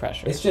too much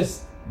pressure. It's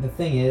just the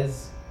thing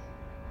is,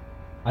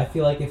 I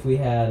feel like if we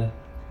had.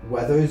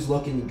 Weather's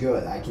looking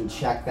good. I can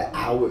check the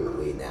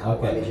hourly now.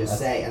 Okay, let me just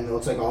say, and it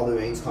looks like all the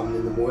rain's coming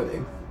in the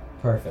morning,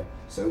 Perfect.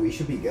 so we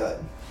should be good.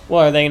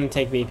 Well, are they going to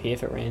take BP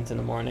if it rains in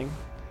the morning?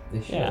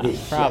 They should. Yeah,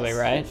 Yes, probably, yes,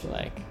 right? they should.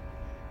 Like,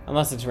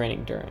 unless it's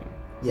raining during.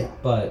 Yeah.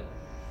 But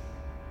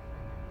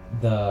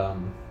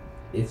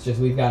it's just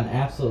we've gotten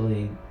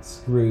absolutely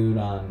screwed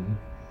on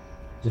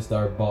just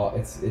our ball.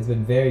 It's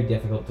been very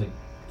difficult to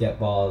get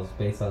balls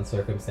based on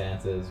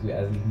circumstances,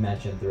 as we've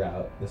mentioned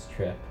throughout this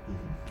trip.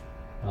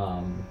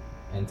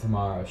 And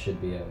tomorrow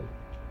should be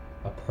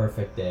a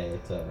perfect day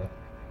to.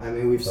 I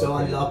mean, we've still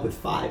Okay. ended up with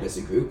 5 as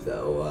a group,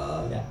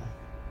 though. Yeah.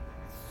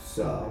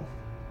 So,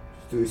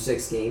 through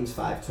 6 games,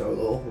 5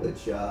 total,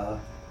 which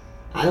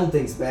I don't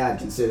think's bad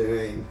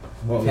considering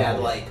What we've we had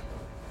did. like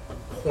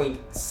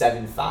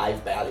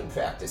 0.75 batting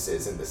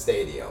practices in the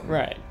stadium.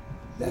 Right.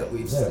 That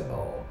we've Yeah.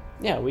 still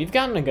Yeah, we've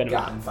gotten a good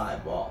amount. gotten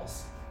 5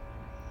 balls.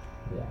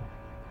 Yeah.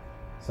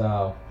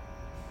 So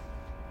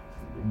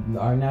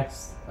our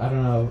next, I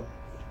don't know.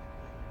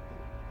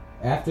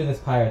 After this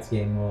Pirates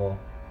game, we'll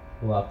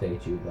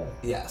update you, but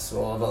Yes,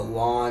 we'll have a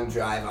long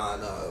drive on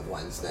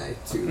Wednesday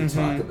to Mhm.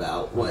 talk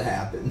about what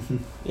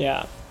happened.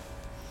 Yeah.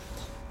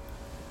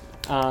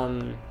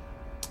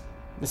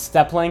 The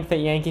step length at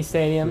Yankee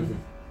Stadium,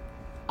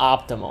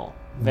 optimal.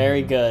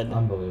 Very good.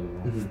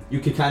 unbelievable. You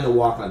could kind of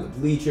walk on the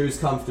bleachers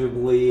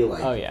comfortably,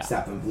 like Oh, yeah.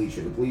 step from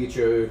bleacher to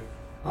bleacher.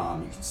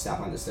 You could step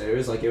on the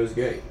stairs, like it was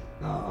great.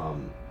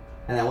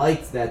 And I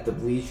liked that the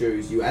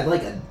bleachers, you had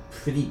like a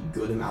pretty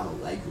good amount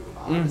of leg room,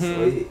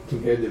 honestly,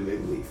 compared to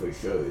Wrigley for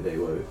sure. They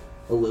were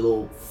a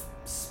little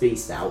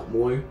spaced out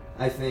more,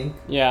 I think.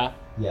 Yeah,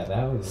 Yeah,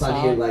 that was.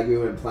 Plenty Solid. of leg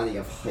room and plenty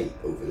of height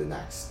over the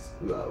next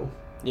row.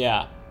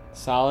 yeah.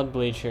 Solid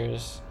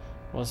bleachers.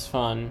 Was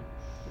fun.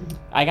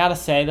 I gotta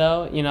say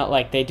though, you know,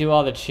 like they do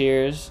all the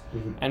cheers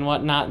and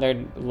whatnot.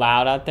 They're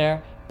loud out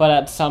there, but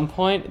at some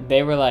point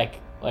they were like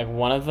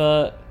one of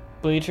the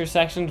bleacher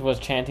sections was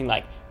chanting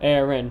like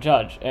Aaron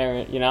Judge,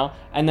 Aaron, you know,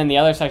 and then the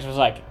other section was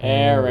like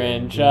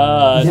Aaron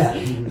Judge.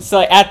 Yeah. So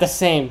like at the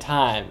same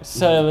time,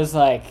 so it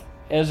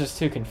was just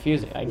too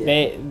confusing. Like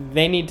Yeah.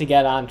 they need to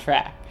get on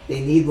track. They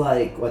need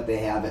like what they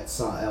have at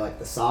like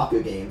the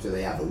soccer games where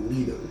they have a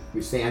leader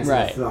who stands in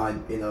Right. the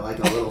front, like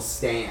a little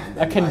stand.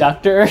 A and,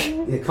 conductor.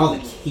 Like, they call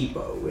it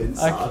capo in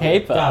soccer.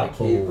 capo. Got a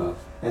capo.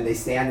 And they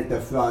stand at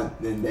the front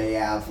and they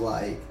have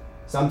like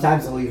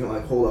sometimes they'll even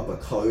like hold up a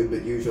code,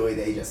 but usually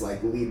they just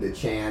like lead the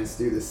chants,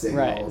 do the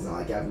signals, and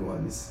like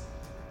everyone's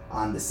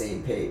on the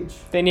same page.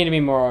 They need to be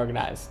more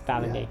organized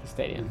down in Yeah. Yankee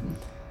Stadium.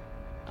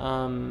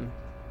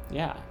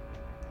 Yeah.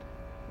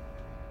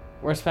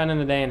 We're spending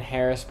the day in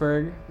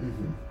Harrisburg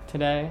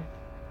today.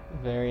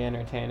 Very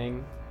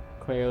entertaining,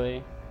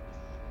 clearly.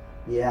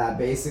 Yeah,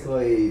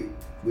 basically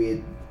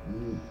we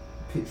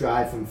had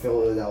drive from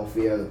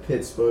Philadelphia to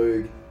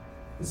Pittsburgh.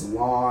 It's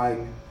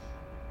long.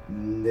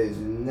 There's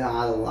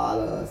not a lot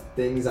of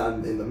things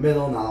in the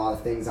middle, not a lot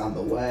of things on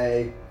the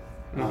way.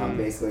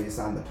 Basically just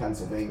on the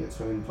Pennsylvania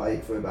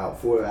Turnpike for about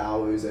 4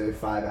 hours or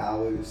 5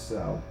 hours.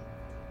 So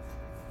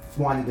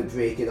wanted to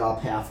break it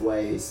up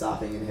halfway,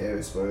 stopping in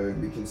Harrisburg.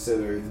 We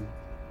considered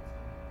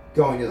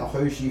going to the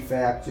Hershey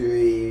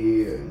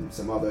factory and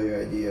some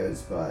other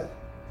ideas, but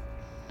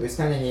we're just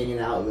kind of hanging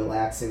out,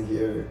 relaxing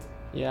here.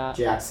 Yeah.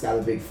 Jack's got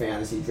a big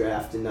fantasy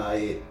draft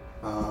tonight,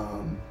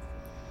 and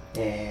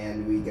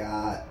we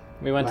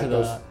We went to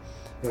the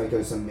might go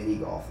to some mini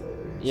golf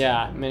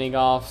later. mini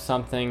golf,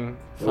 something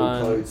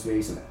fun. Cards,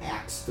 maybe some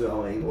axe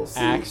throwing. We'll see.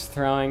 Axe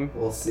throwing.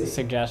 We'll see.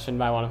 Suggestion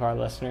by one of our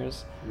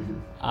listeners.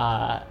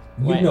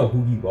 You Went- know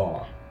who you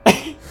are.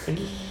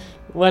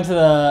 Went to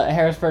the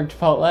Harrisburg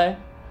Chipotle.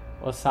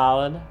 Was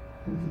solid.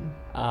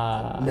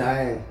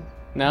 No,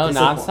 No, not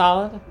Disappoint-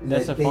 solid. They-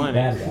 Disappointing.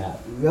 Bad that.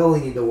 really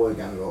need to work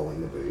on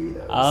rolling the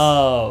burritos.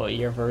 Oh,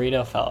 your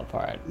burrito fell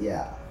apart.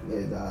 Yeah,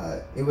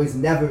 it was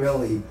never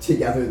really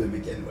together to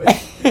begin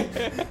with.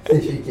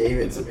 She gave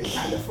it to me,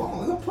 kind of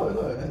falling apart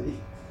already.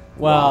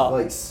 Well,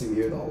 like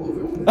smeared all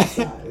over one of the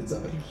sides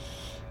of it.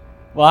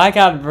 well, I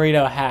got a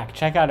burrito hack.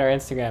 Check out our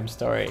Instagram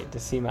story to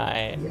see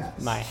my Yes.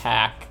 my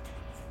hack.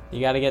 You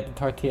got to get the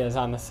tortillas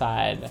on the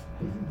side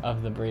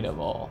of the burrito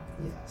bowl.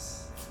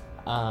 Yes.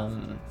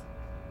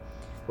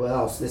 What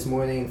else? This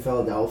morning in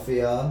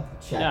Philadelphia,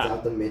 checked Yeah.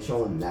 out the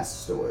Mitchell and Ness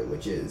store,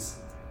 which was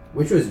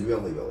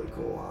really, really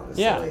cool,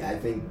 honestly. Yeah. I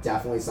think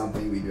definitely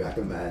something we'd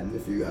recommend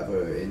if you're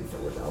ever in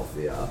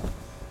Philadelphia.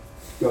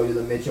 go to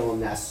the Mitchell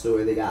and Ness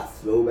store. They got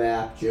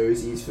throwback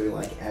jerseys for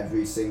like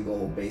every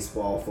single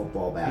baseball,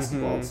 football,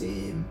 basketball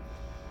team.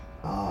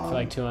 For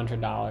like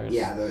 $200.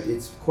 Yeah,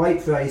 it's quite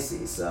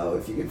pricey. So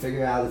if you can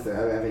figure out if they're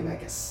ever having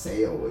like a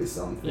sale or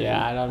something.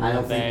 Yeah, I don't know. I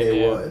don't if think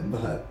they would,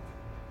 but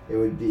it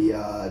would be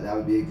that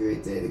would be a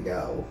great day to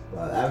go.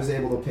 But I was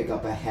able to pick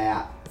up a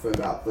hat for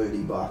about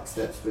 $30.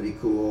 That's pretty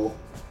cool.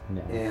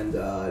 Yeah.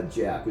 And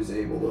Jack was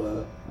able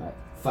to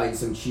find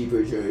some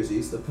cheaper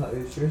jerseys to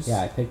purchase.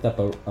 Yeah, I picked up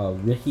a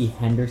Ricky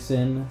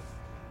Henderson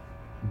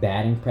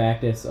batting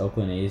practice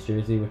Oakland A's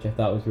jersey, which I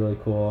thought was really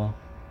cool.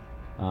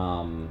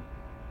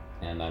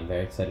 And I'm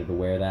very excited to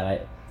wear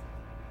that.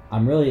 It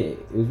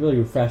was really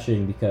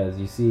refreshing because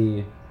you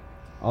see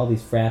all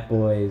these frat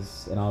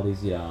boys and all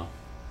these,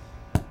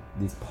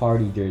 these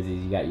party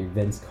jerseys. You got your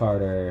Vince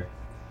Carter,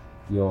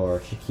 your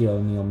Shaquille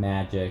O'Neal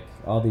Magic,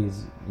 all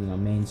these,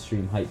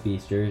 mainstream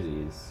hypebeast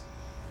jerseys.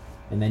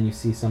 And then you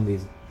see some of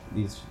these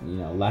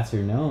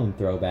lesser known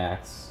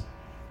throwbacks.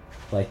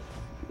 Like,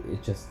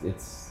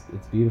 it's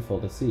beautiful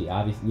to see.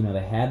 Obviously,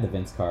 they had the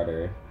Vince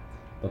Carter,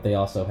 but they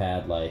also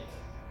had like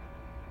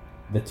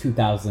the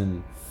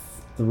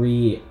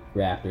 2003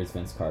 Raptors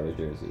Vince Carter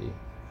jersey,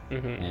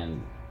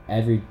 and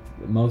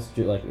most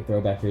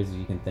throwback jerseys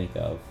you can think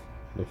of,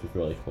 which was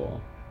really cool.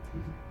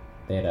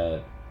 They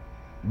had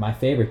my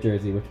favorite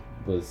jersey, which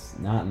was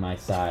not in my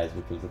size,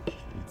 which was a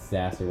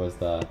disaster, was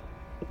the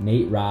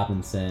Nate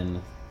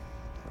Robinson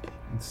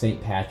St.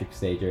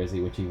 Patrick's Day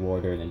jersey, which he wore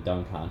during the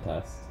dunk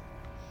contest.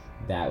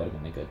 That would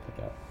have been a good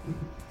pickup.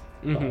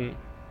 But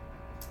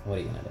what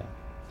are you gonna do?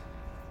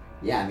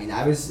 Yeah, I mean,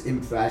 I was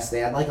impressed. They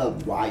had like a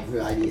wide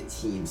variety of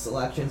team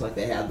selections. Like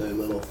they had their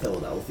little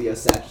Philadelphia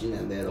section,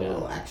 and they had a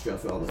little extra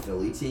for all the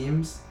Philly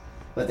teams.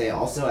 But they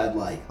also had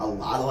like a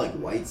lot of like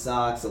White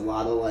Sox, a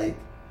lot of like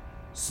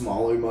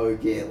smaller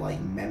market,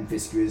 like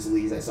Memphis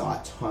Grizzlies. I saw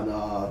a ton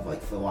of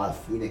like for a lot of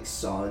Phoenix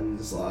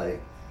Suns, like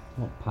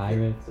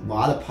Pirates. A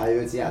lot of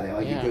Pirates. Yeah, they had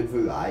like a good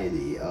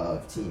variety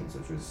of teams,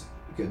 which was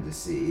good to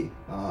see.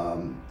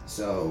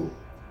 So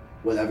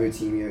whatever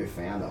team you're a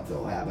fan of,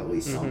 they'll have at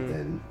least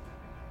something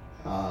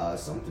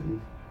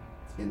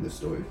in the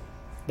store.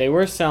 They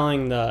were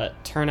selling the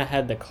turn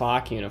ahead the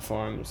clock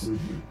uniforms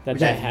that which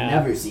they I've had.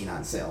 never seen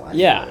on sale anywhere.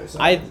 Yeah, So.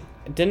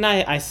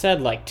 I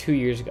said like 2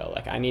 years ago,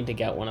 like I need to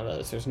get one of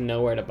those. There's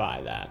nowhere to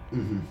buy that.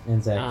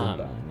 And Zach didn't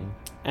buy any.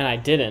 And I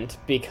didn't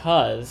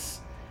because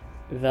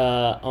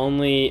there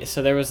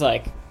was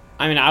like,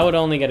 I would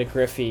only get a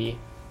Griffey,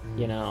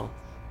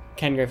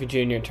 Ken Griffey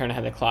Jr. turn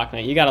ahead the clock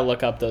night. You got to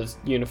look up those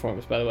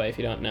uniforms, by the way, if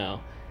you don't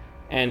know.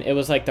 And it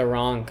was like the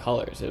wrong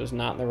colors. It was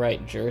not the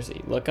right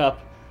jersey. Look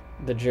up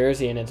the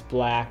jersey and it's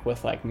black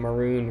with like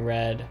maroon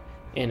red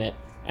in it.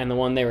 And the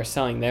one they were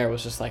selling there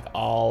was just like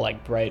all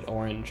like bright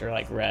orange or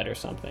like red or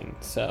something.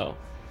 So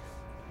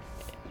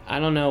I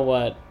don't know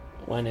what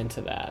went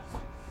into that.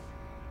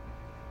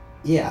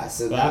 Yeah,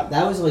 so that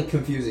was like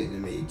confusing to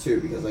me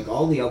too, because like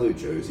all the other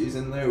jerseys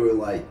in there were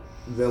like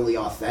really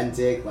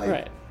authentic,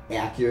 like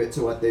accurate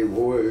to what they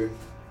wore.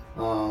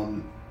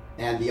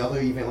 And the other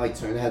even like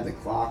turn ahead the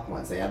clock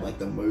ones. They had like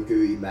the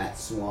Mercury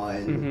Mets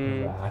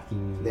one.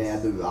 Rockies. They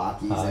had the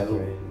Rockies. They had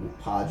the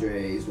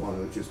Padres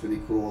one, which was pretty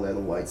cool. They had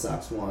the White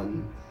Sox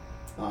one.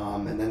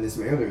 And then this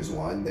Mariners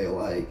one,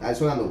 I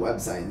just went on the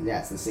website and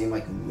it's the same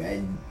like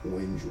red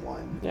orange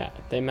one. Yeah,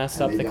 they messed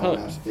up the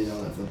colors. They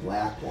don't have the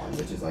black one,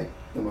 which is like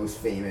the most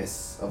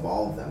famous of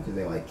all of them because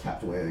they like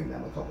kept wearing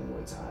them a couple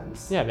more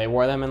times. Yeah, they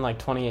wore them in like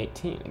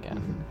 2018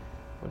 again,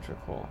 which were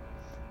cool.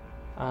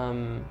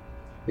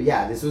 But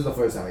yeah, this was the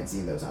first time I'd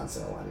seen those on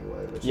sale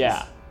anyway, which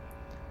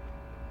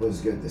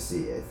was good to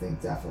see. I think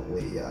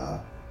definitely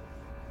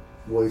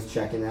worth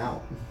checking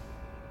out.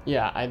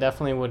 Yeah, I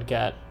definitely would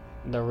get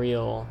the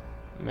real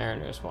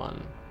Mariners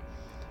one.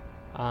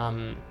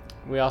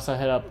 We also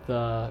hit up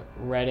the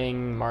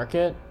Reading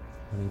Market.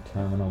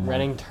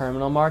 Reading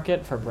Terminal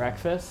Market for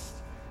breakfast.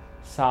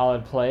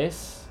 Solid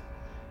place.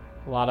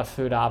 A lot of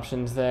food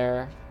options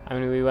there.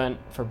 We went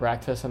for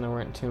breakfast and there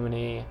weren't too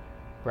many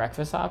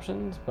breakfast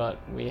options, but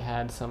we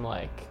had some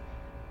like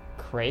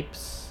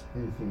crepes,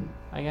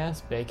 I guess,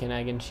 bacon,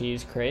 egg, and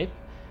cheese crepe.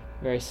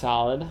 Very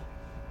solid.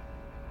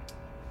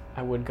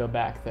 I would go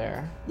back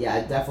there. Yeah,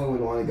 I definitely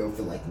would want to go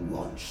for like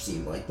lunch.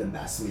 Seemed like the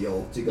best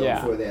meal to go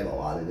for. They had a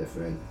lot of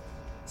different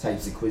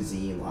types of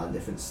cuisine, a lot of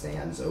different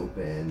stands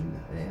open,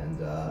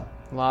 and a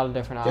lot of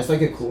different options.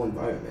 Just like a cool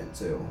environment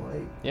too.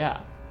 Like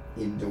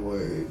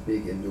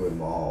big indoor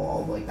mall.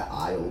 All like the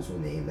aisles were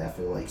named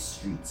after like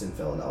streets in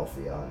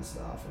Philadelphia and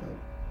stuff.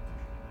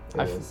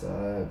 And it was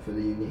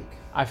pretty unique.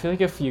 I feel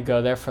like if you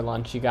go there for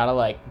lunch, you gotta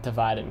like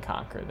divide and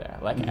conquer there.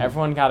 Like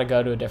everyone gotta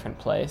go to a different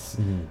place,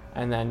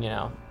 and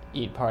then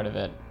eat part of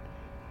it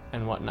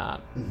and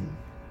whatnot.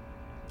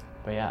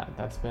 But yeah,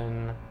 that's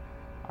been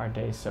our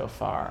day so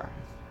far.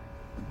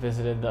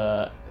 Visited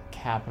the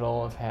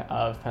capital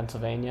of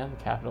Pennsylvania,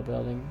 the Capitol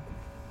building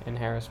in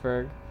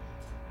Harrisburg.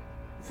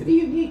 Pretty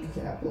unique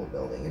Capitol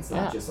building. It's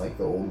not just like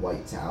the old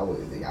white tower.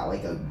 They got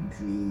like a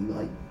green,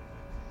 like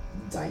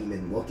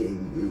diamond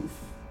looking roof.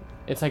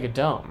 It's like a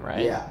dome,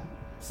 right? Yeah.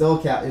 Still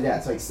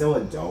it's like still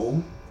a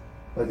dome,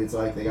 but it's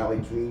like they got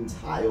like green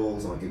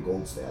tiles and like a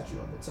gold statue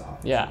on the top.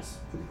 Yeah, which is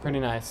pretty cool. pretty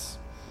nice.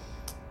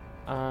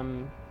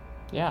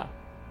 Yeah,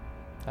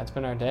 that's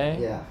been our day.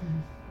 Yeah,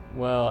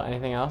 Well,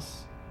 anything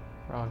else?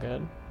 We're all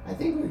good. I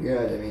think we're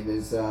good. I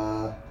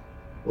mean,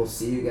 we'll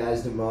see you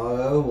guys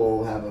tomorrow.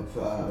 We'll have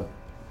a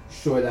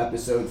short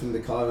episode from the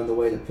car on the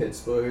way to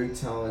Pittsburgh,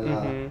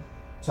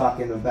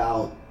 talking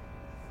about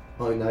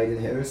our night in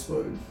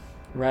Harrisburg.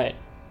 Right.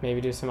 Maybe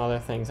do some other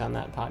things on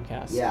that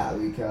podcast. Yeah,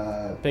 we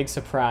big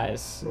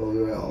surprise. Well,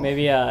 we will.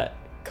 Maybe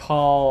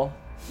call.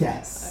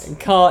 Yes.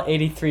 Call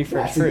 83 for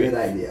That's truth. a good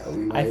idea.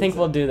 I think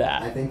we'll do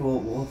that. I think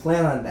we'll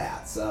plan on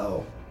that.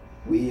 So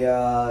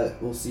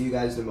we'll see you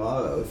guys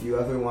tomorrow. If you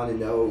ever want to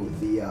know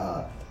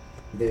the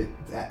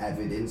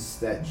evidence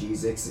that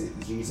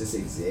Jesus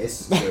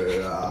exists,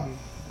 or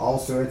all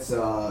sorts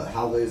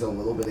how there's a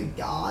little bit of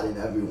God in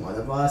every one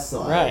of us,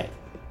 Right.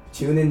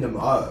 Tune in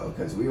tomorrow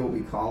because we will be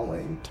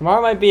calling.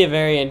 Tomorrow might be a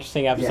very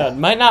interesting episode. Yeah.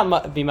 Might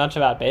not be much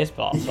about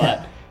baseball, Yeah.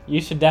 but you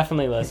should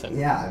definitely listen.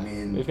 Yeah, I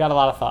mean, We've got a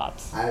lot of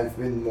thoughts. I've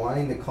been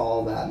wanting to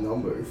call that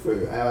number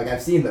for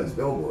I've seen those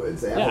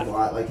billboards. They have a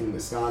lot, like in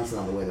Wisconsin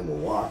on the way to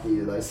Milwaukee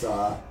that I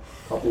saw a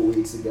couple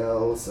weeks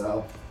ago.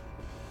 So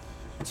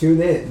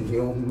tune in.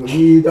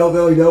 We don't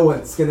really know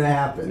what's gonna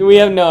happen. We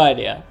have no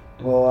idea.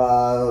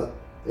 Well,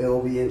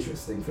 it'll be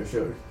interesting for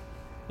sure.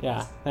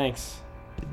 Yeah. Thanks.